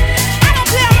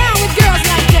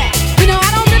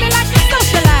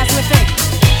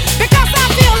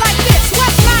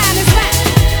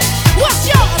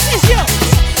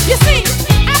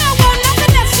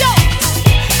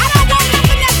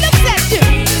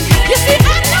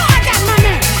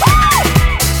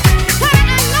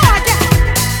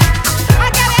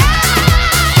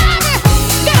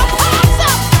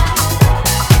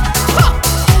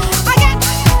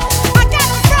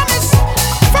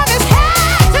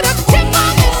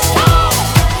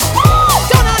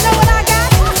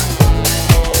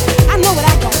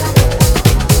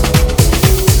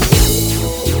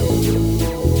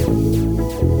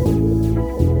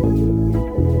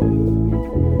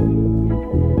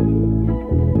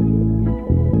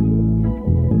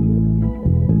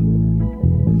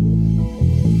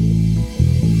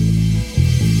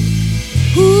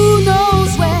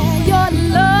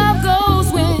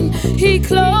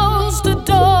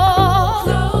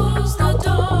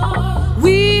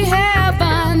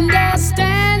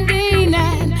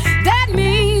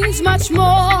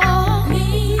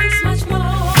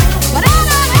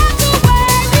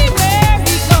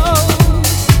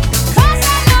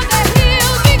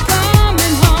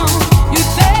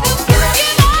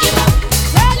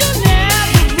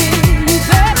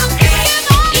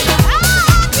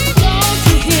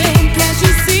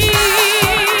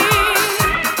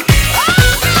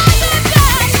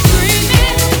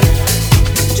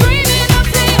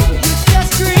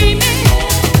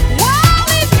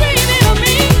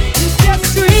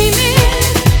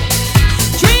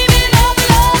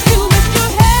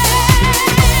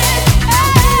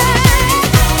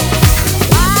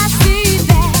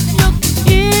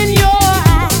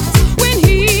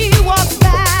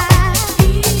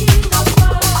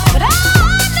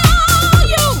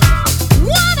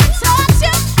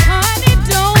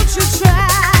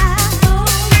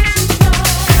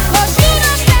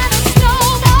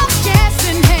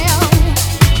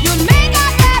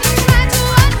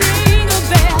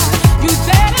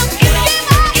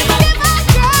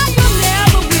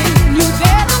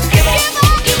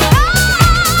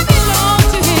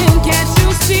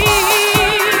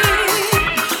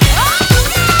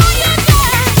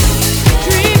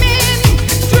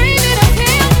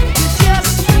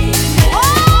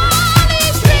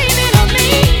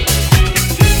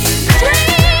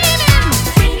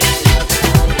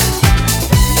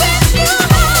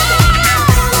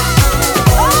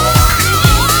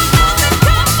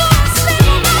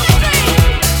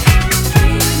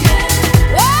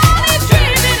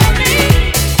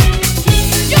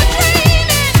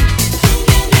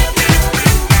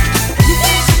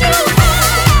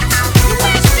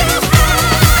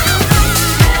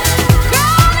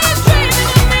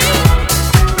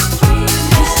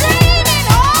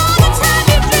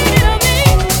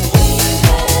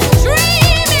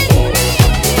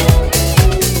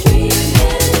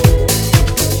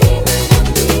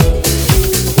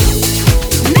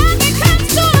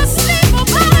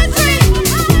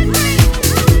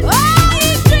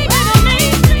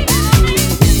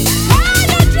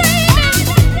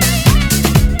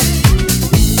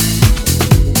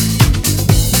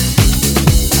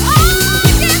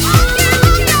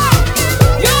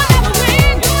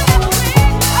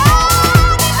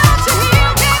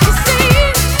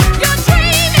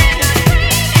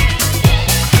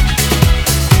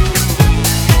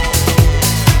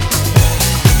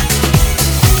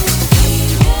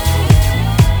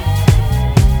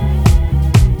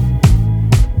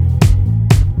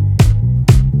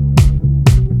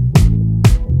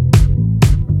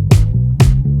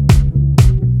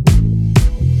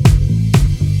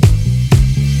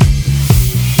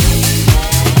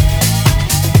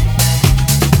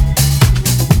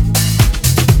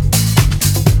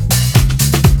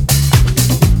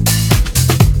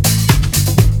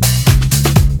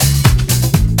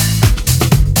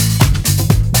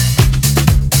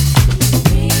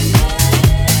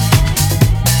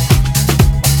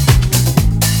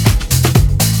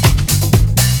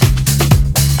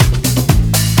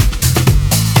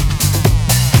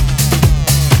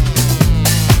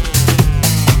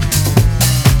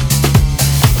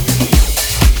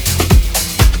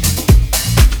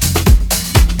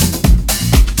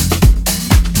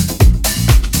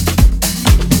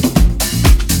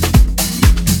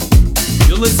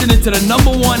 listening to the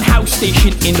 #1 house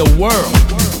station in the world,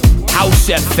 House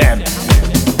FM.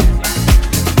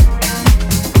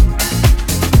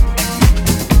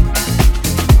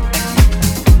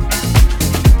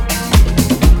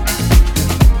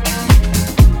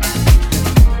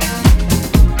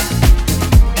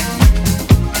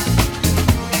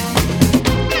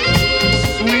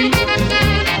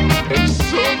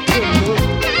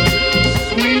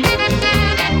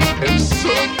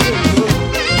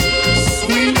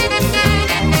 Sweet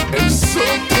and so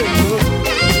tender,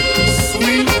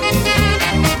 sweet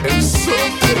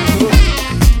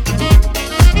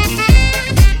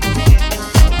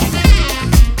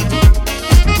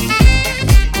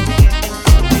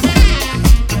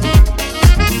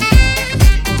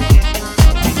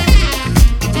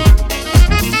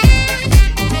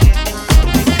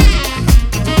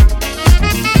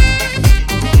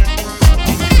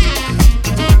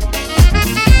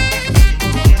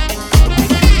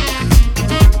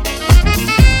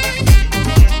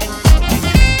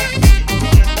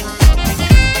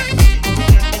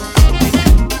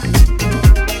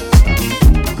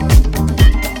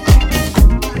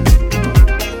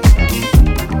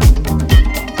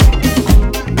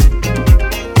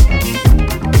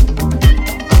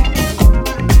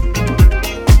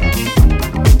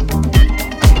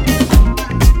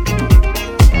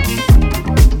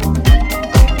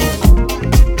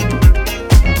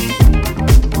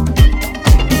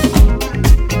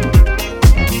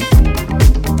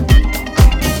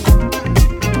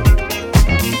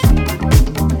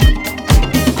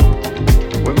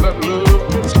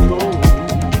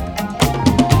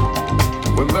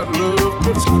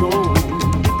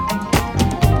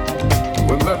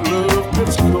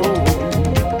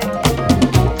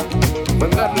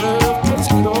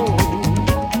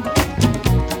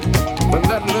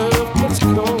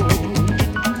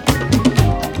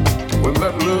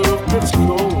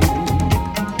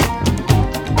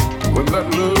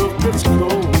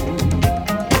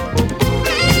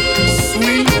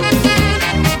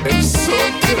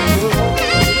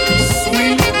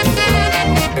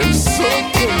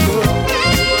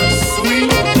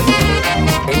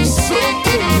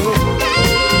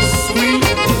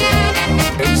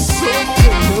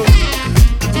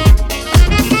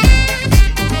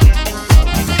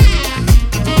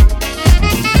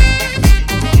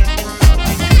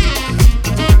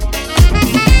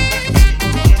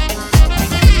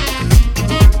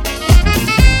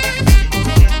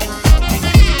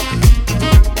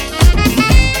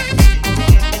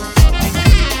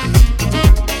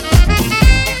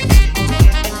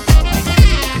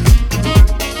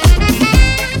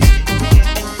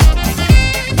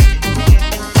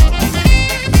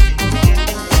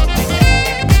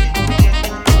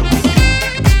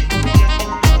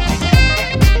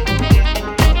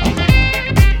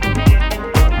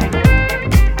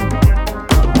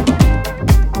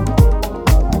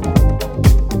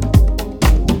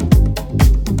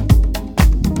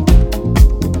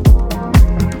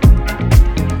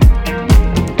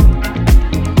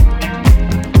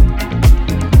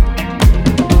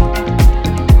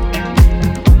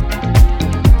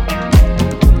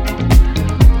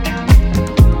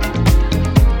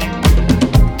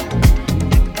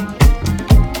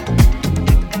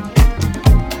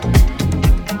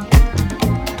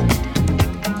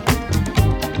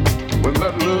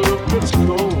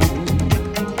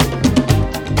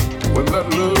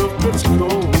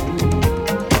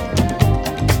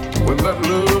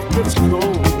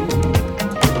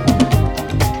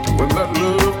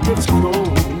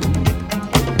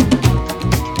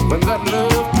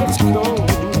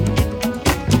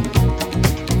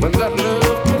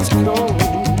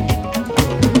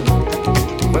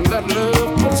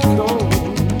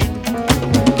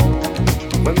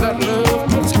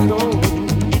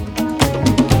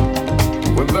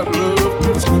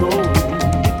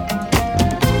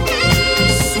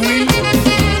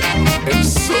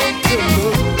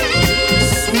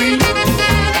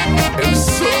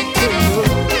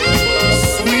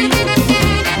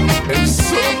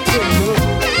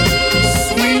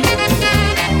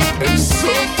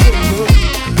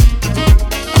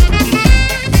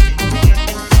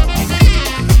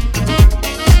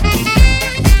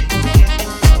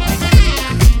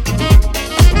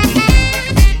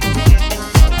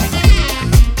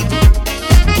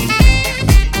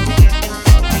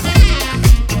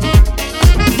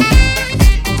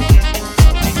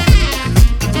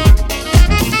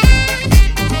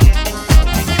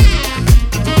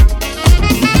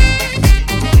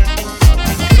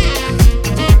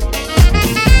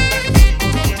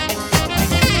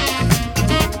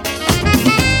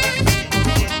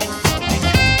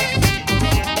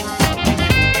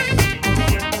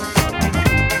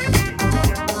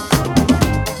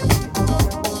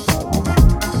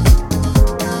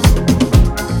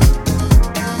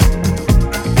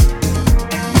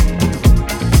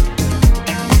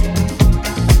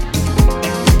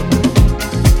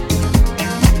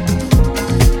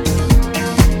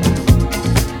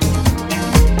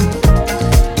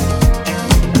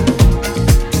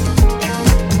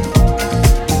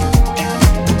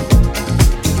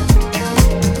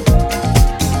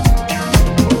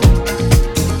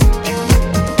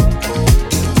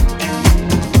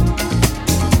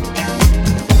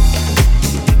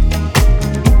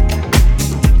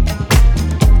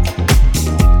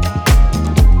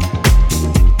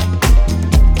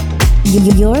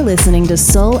You're listening to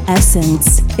Soul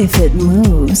Essence. If it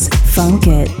moves, funk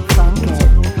it.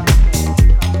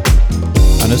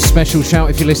 And a special shout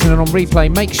if you're listening on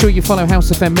replay, make sure you follow House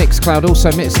FM Mixcloud,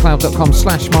 also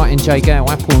mixcloud.com/Martin J. Gale,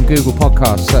 Apple and Google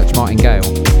Podcasts, search Martin Gale.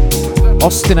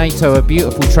 Ostinato, a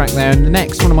beautiful track there, and the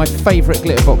next one of my favourite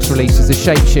Glitterbox releases, The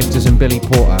Shapeshifters and Billy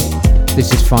Porter.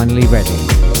 This is Finally Ready.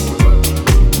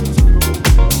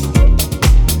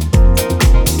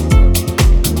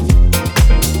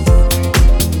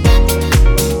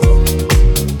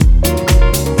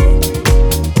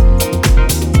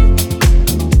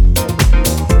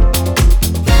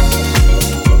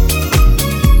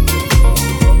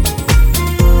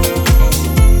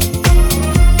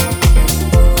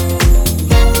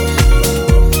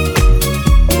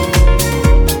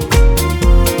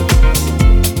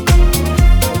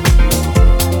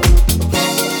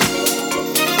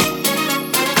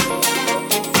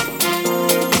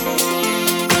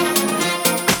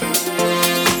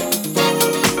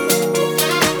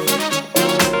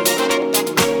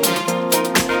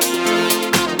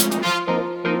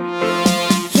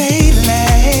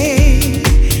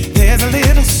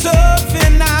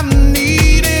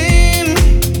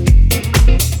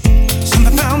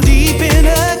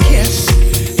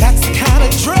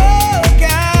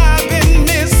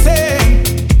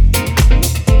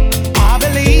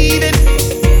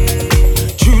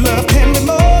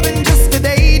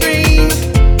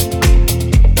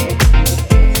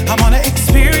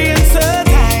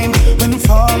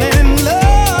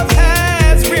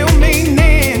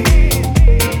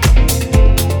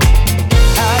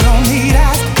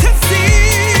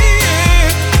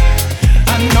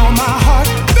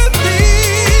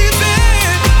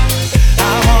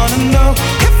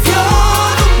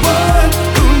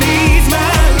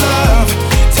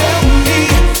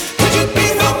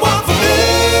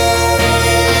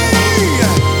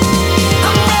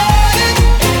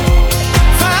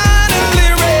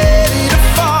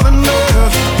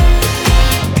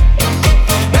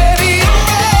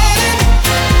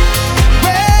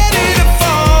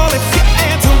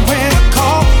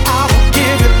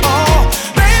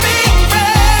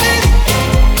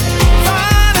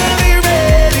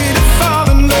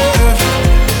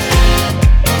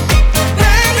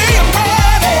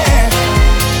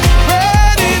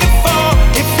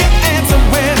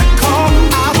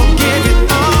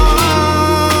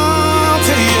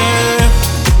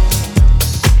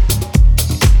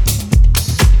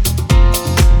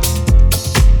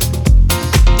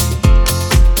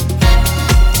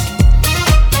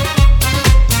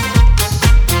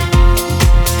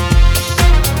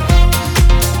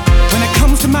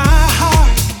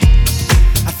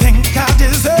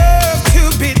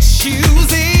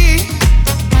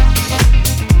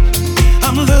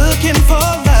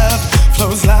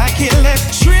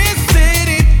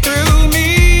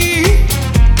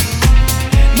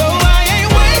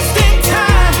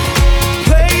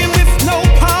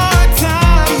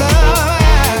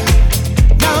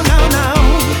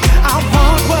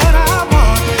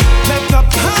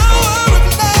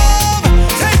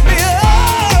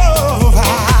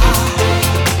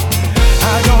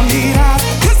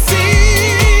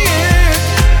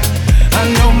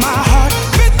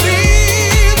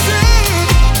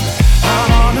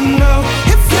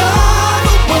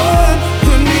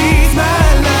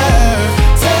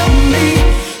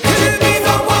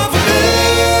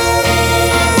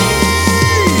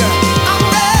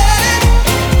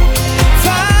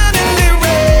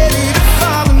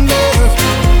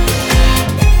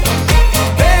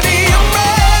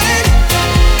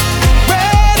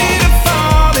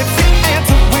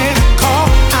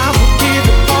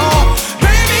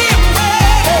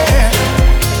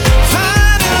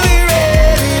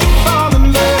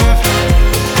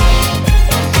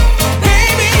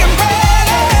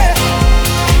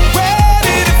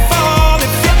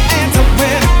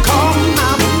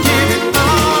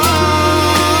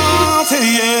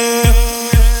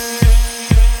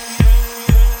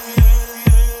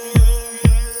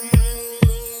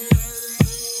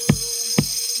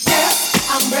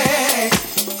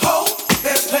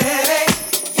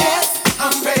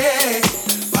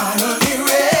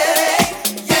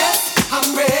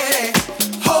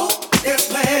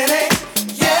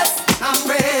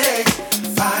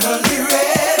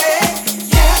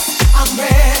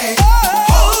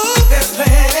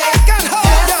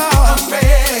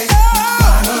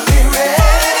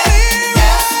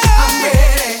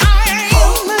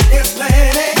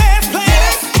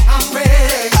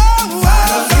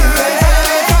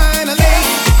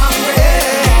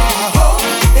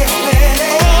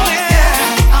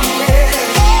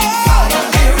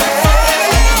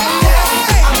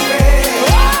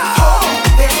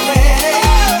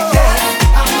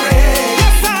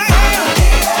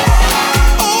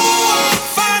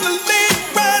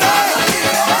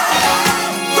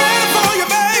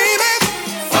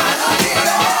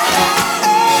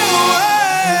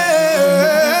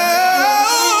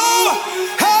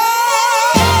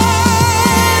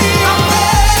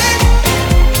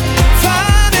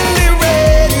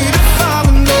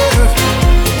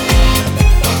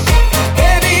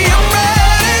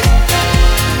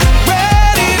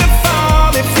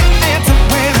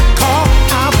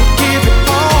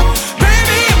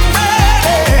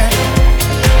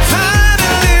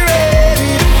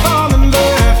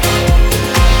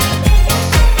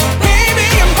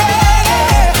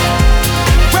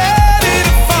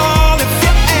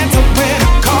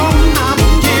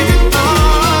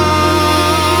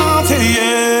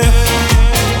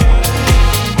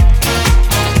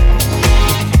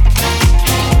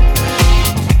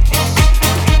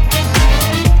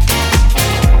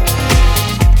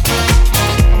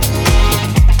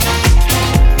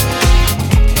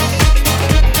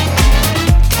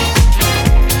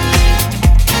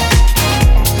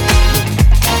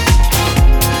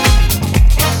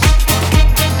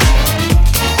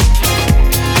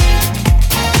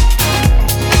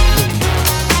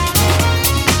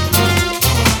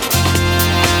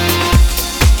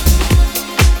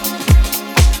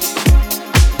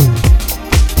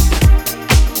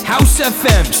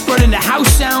 FM, spreading the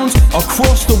house sounds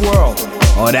across the world.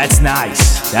 Oh, that's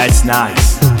nice. That's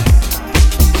nice.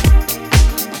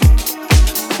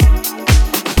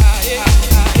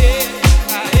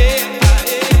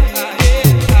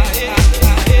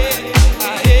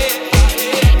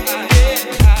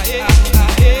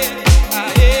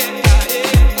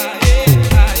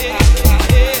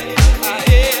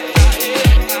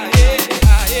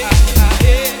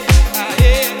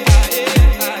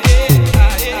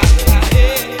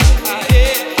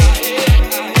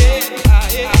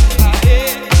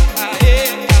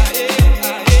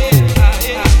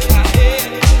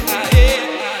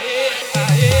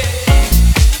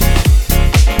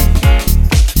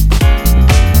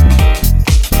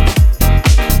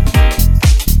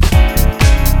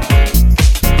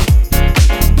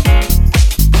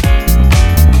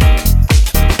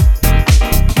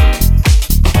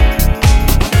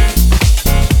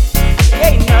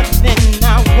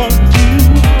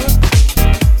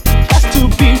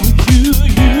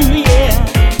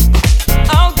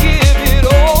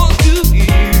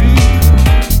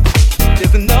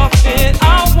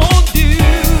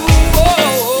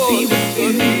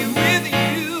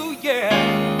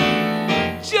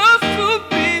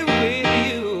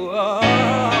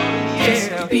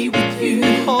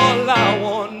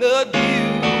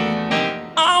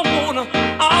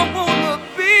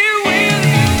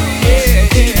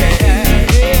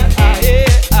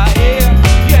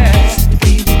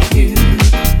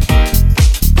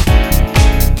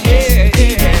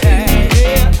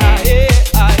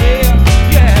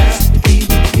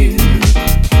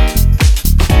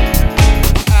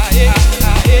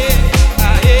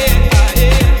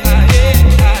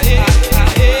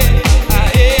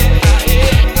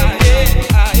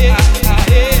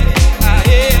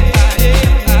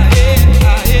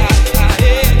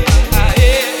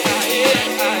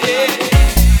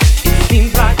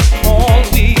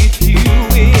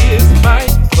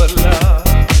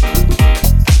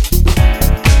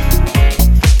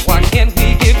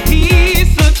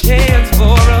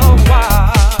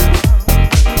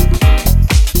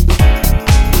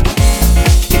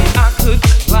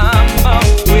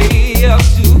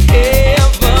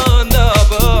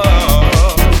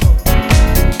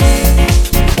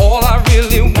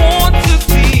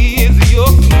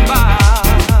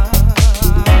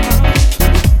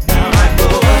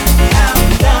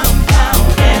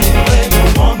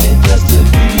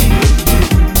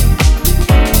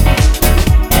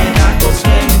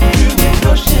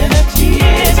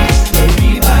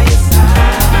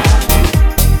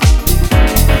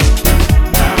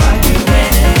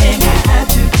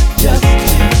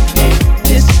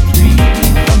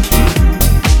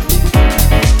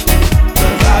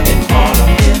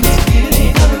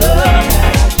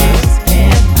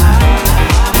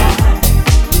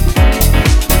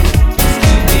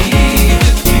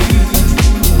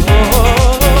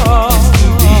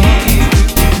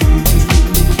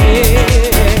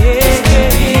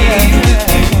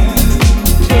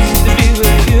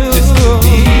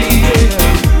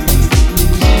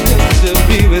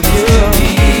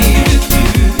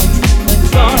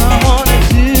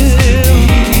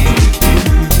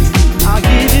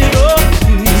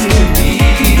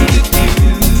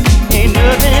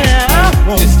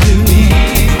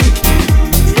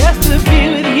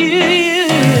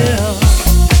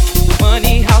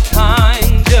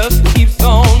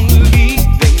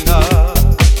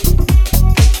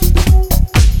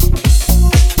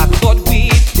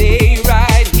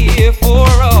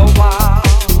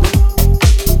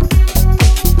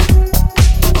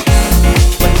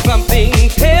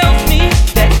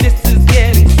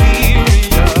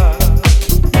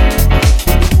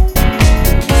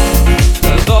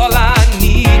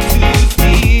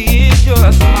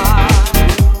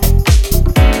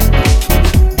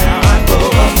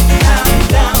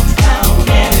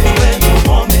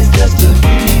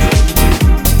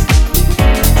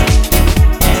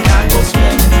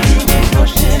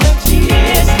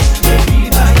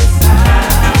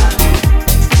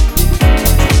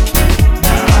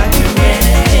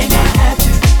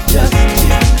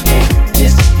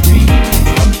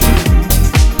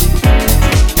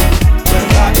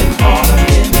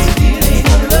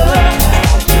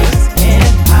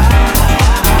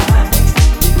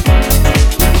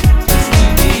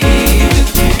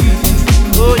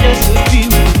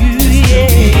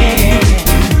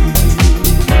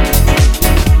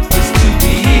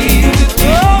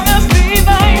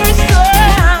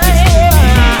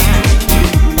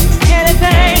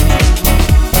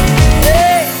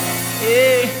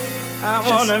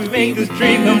 make this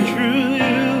dream come true.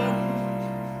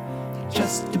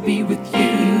 Just to be with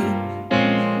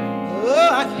you.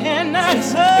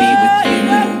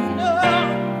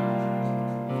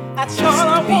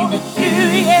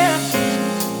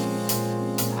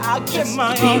 just to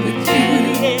be with you.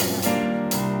 Yeah.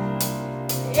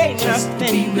 Ain't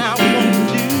nothing I won't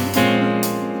do.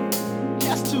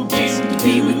 Just to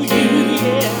be with you.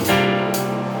 Yeah.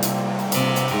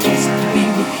 Just to be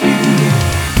with you.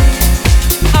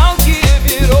 I'll give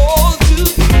it all to you.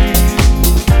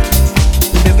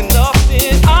 There's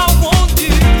nothing I won't do.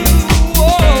 Oh,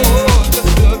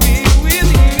 just to be with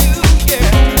you.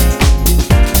 Yeah.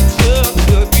 Just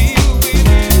to be with you.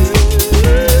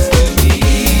 Just to be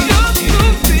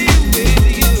with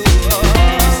you.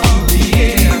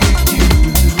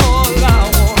 All I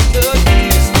wanna do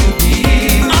is to be.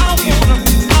 I wanna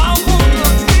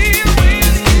be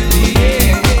with you.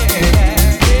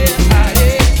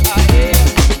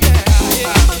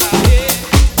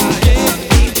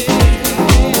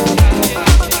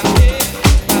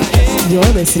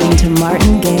 You're listening to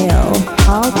Martin Gale.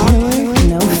 All killer,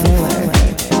 no filler.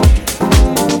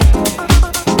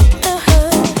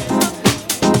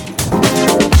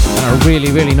 And a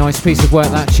really, really nice piece of work,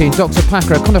 that tune. Dr.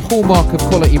 Packer, a kind of hallmark of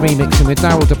quality remixing with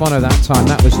Daryl DeBono that time.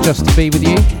 That was Just to Be With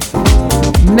You.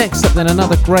 Next up then,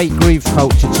 another great groove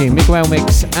culture tune. Miguel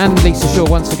Mix and Lisa Shaw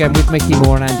once again with Mickey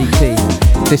Moore and Andy T.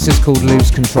 This is called Lose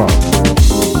Control.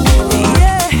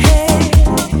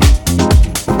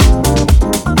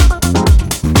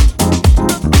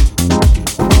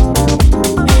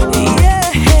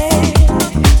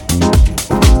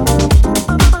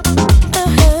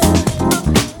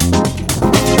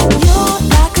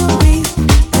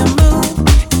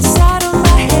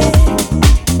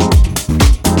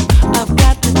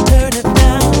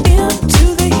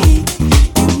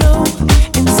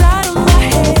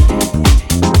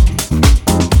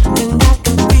 And I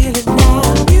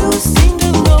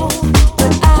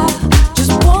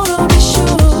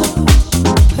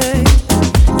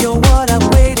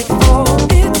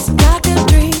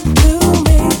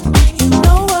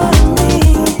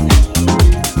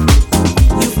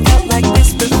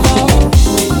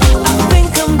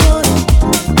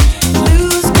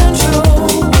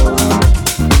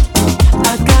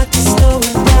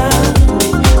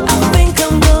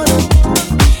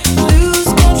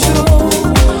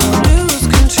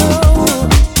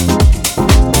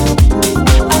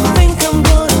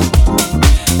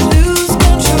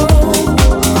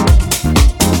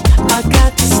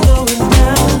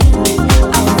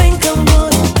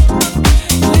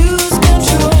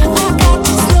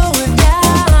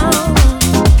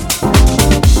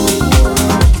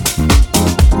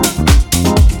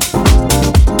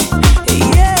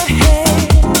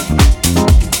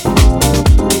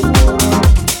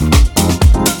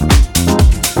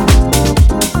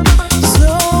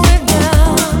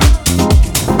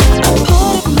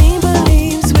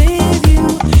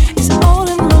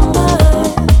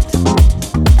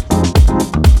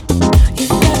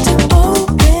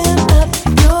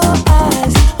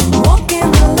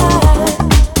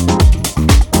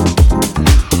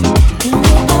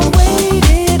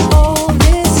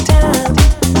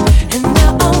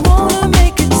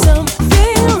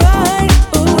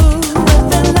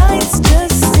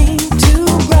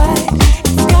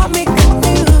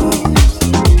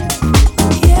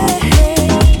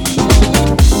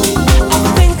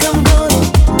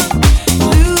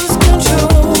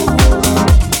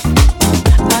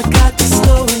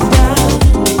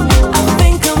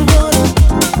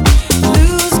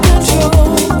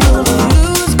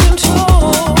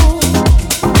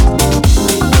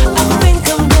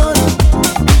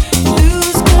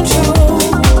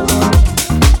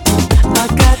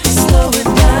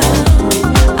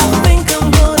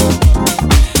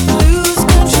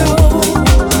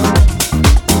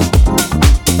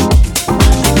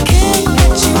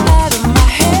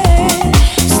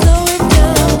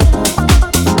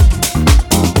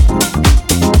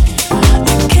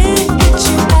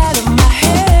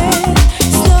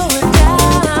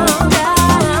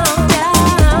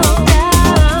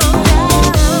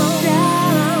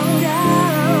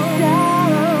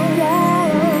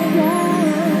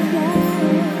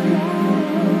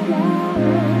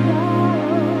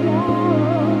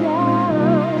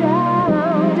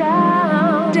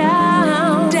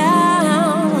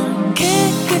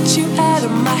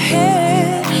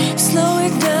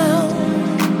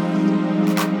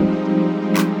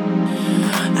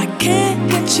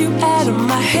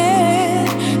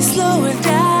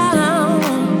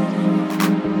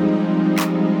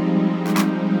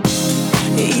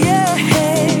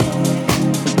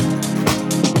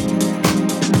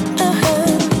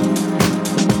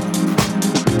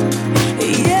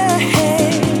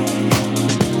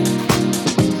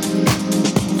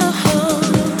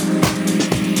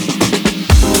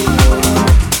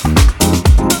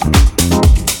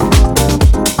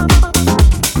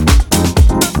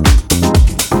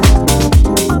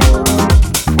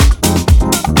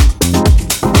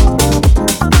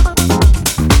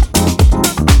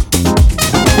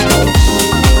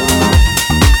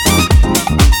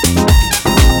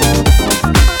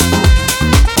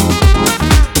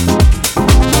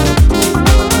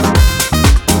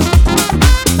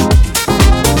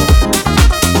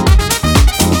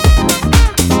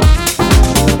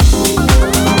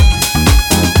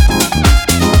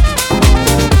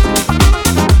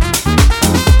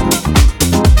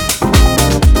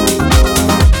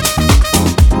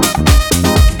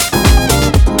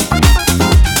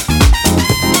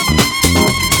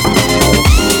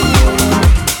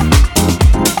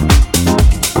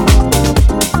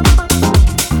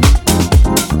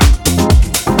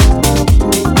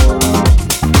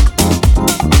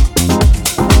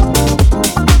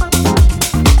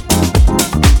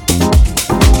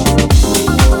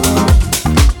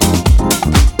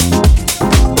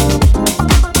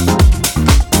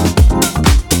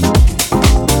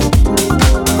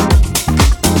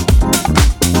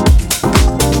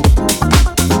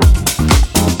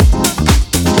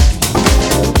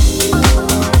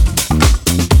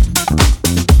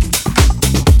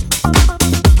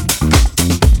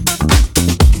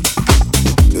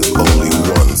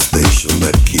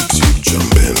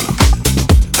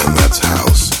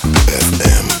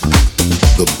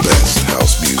the best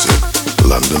house music,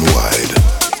 London-wide.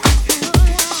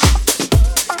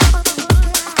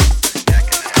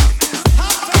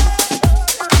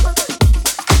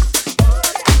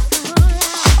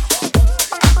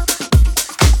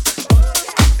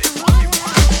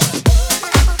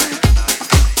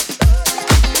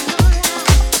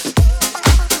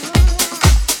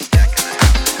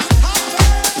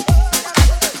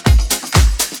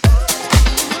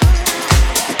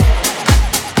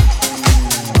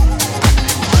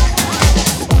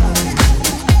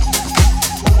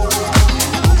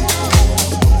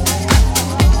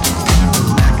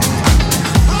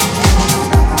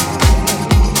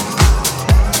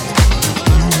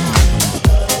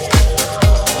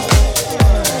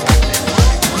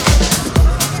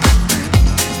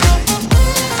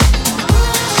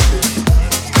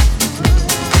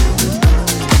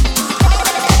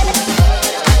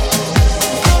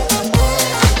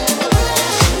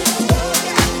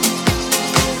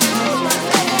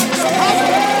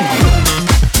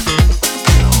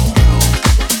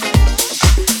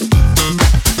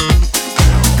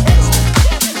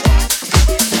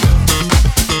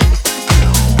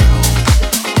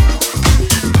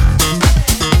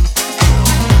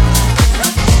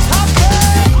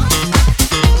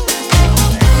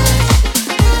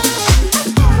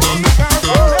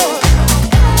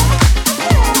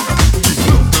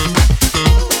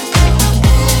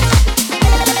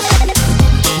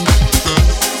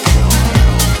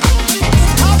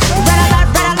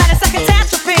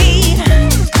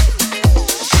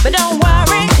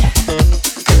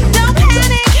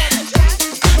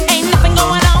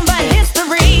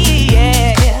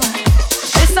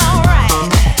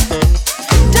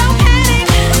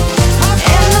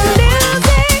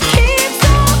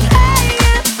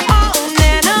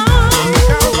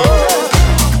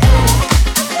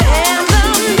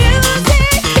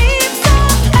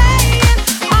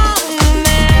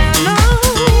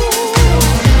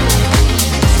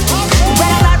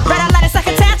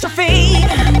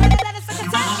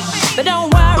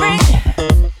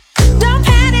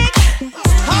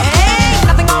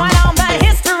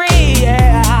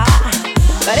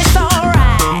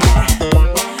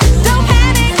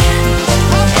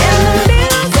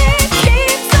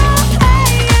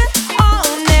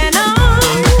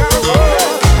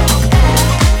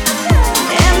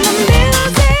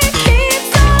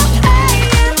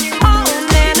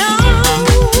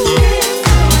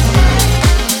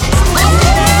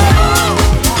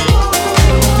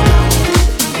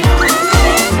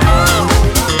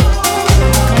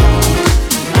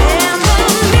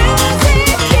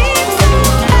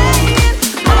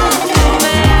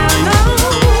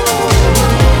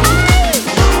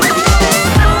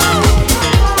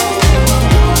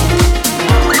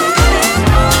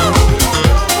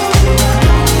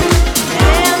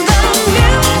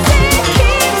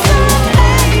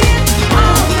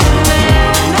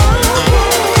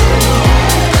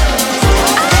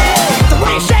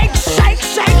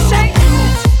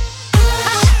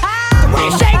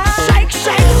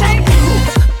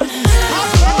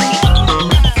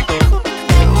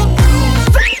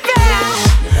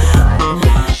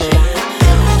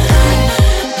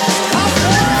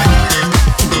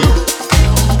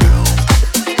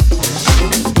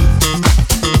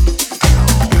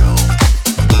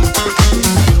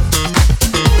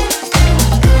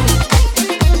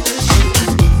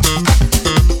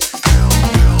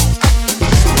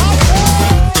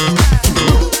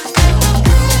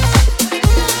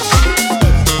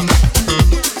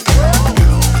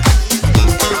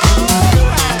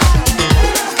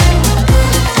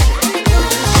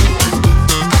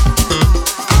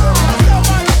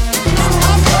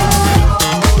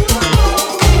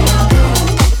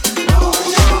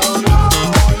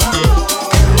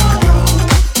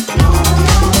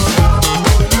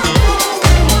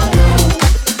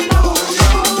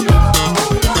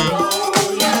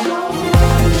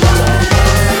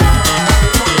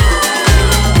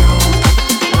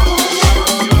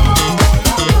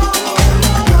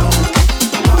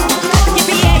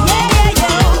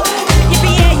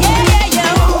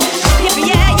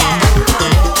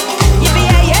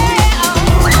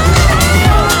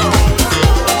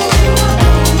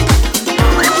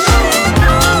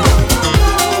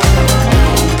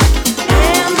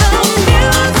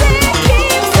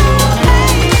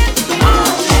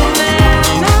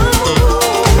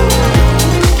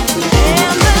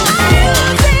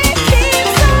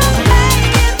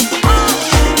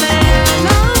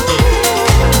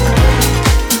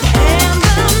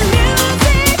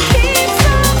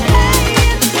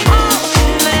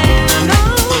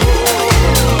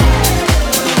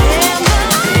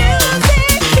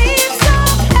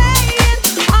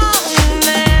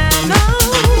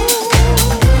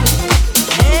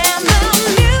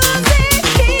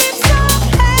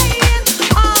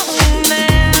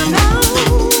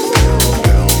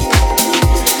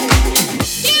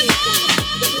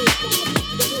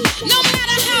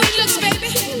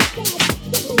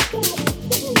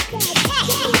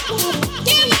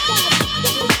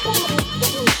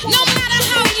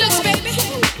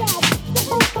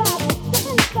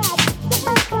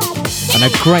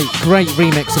 And a great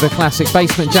remix of a classic.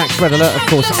 Basement Jaxx Red Alert, of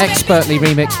course, expertly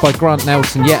remixed by Grant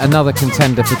Nelson, yet another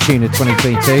contender for Tuna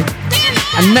 2022.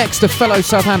 And next, a fellow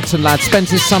Southampton lad, spent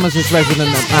his summers as resident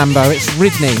at Mambo. It's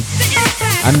Ridney,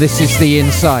 and this is The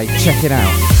Inside. Check it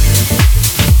out.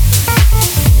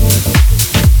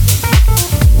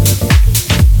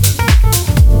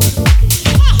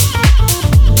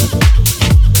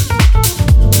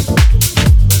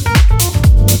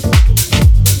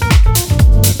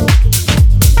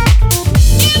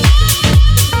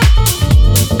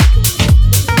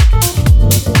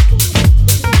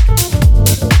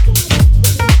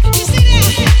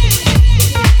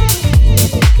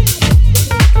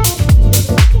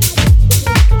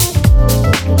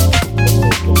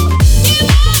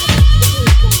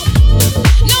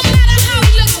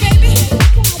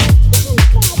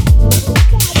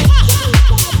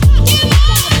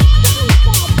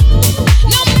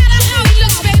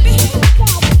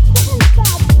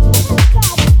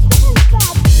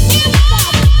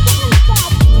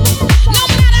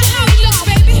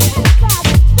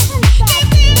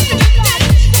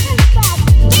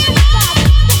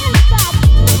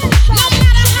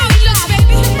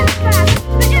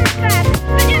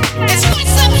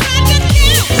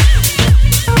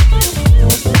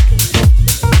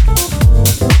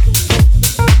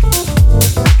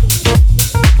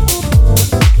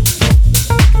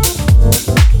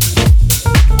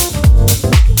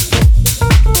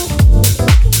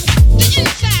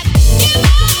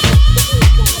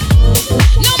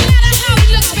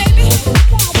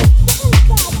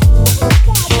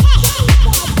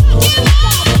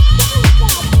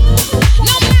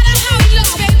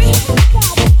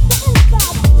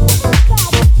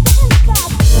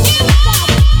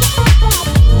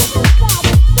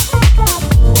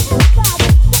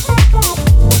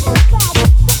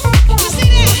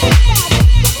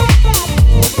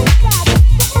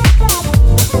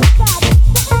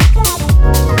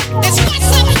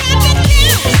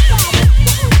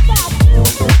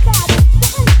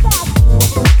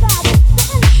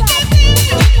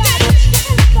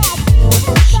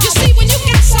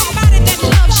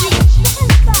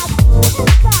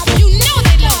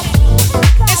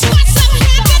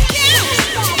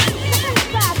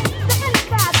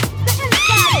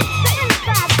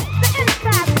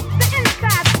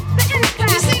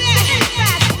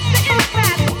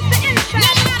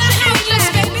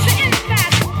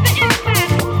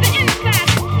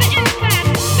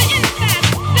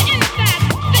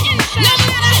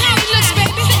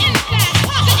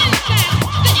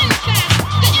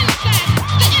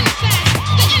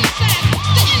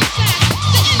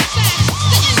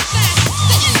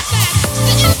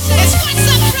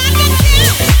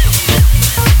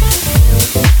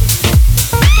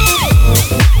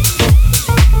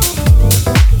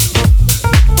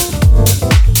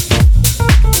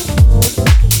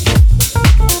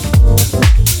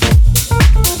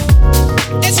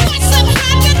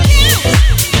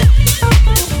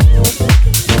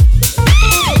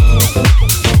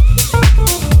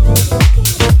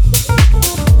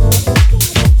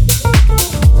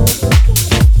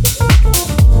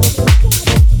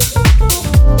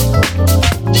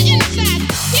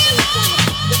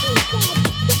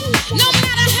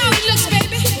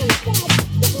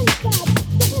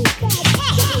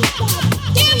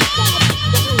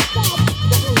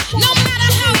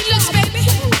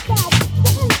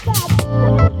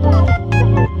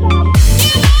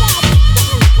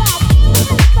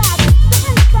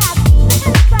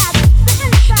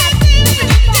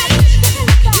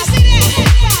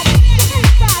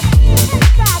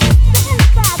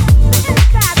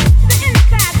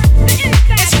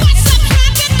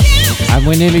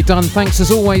 We're nearly done. Thanks as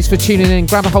always for tuning in.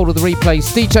 Grab a hold of the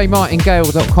replays.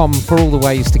 DJMartinGale.com for all the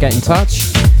ways to get in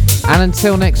touch. And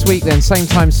until next week then, same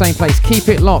time, same place. Keep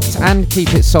it locked and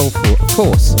keep it soulful, of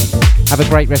course. Have a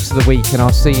great rest of the week and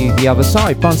I'll see you the other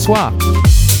side. Bonsoir.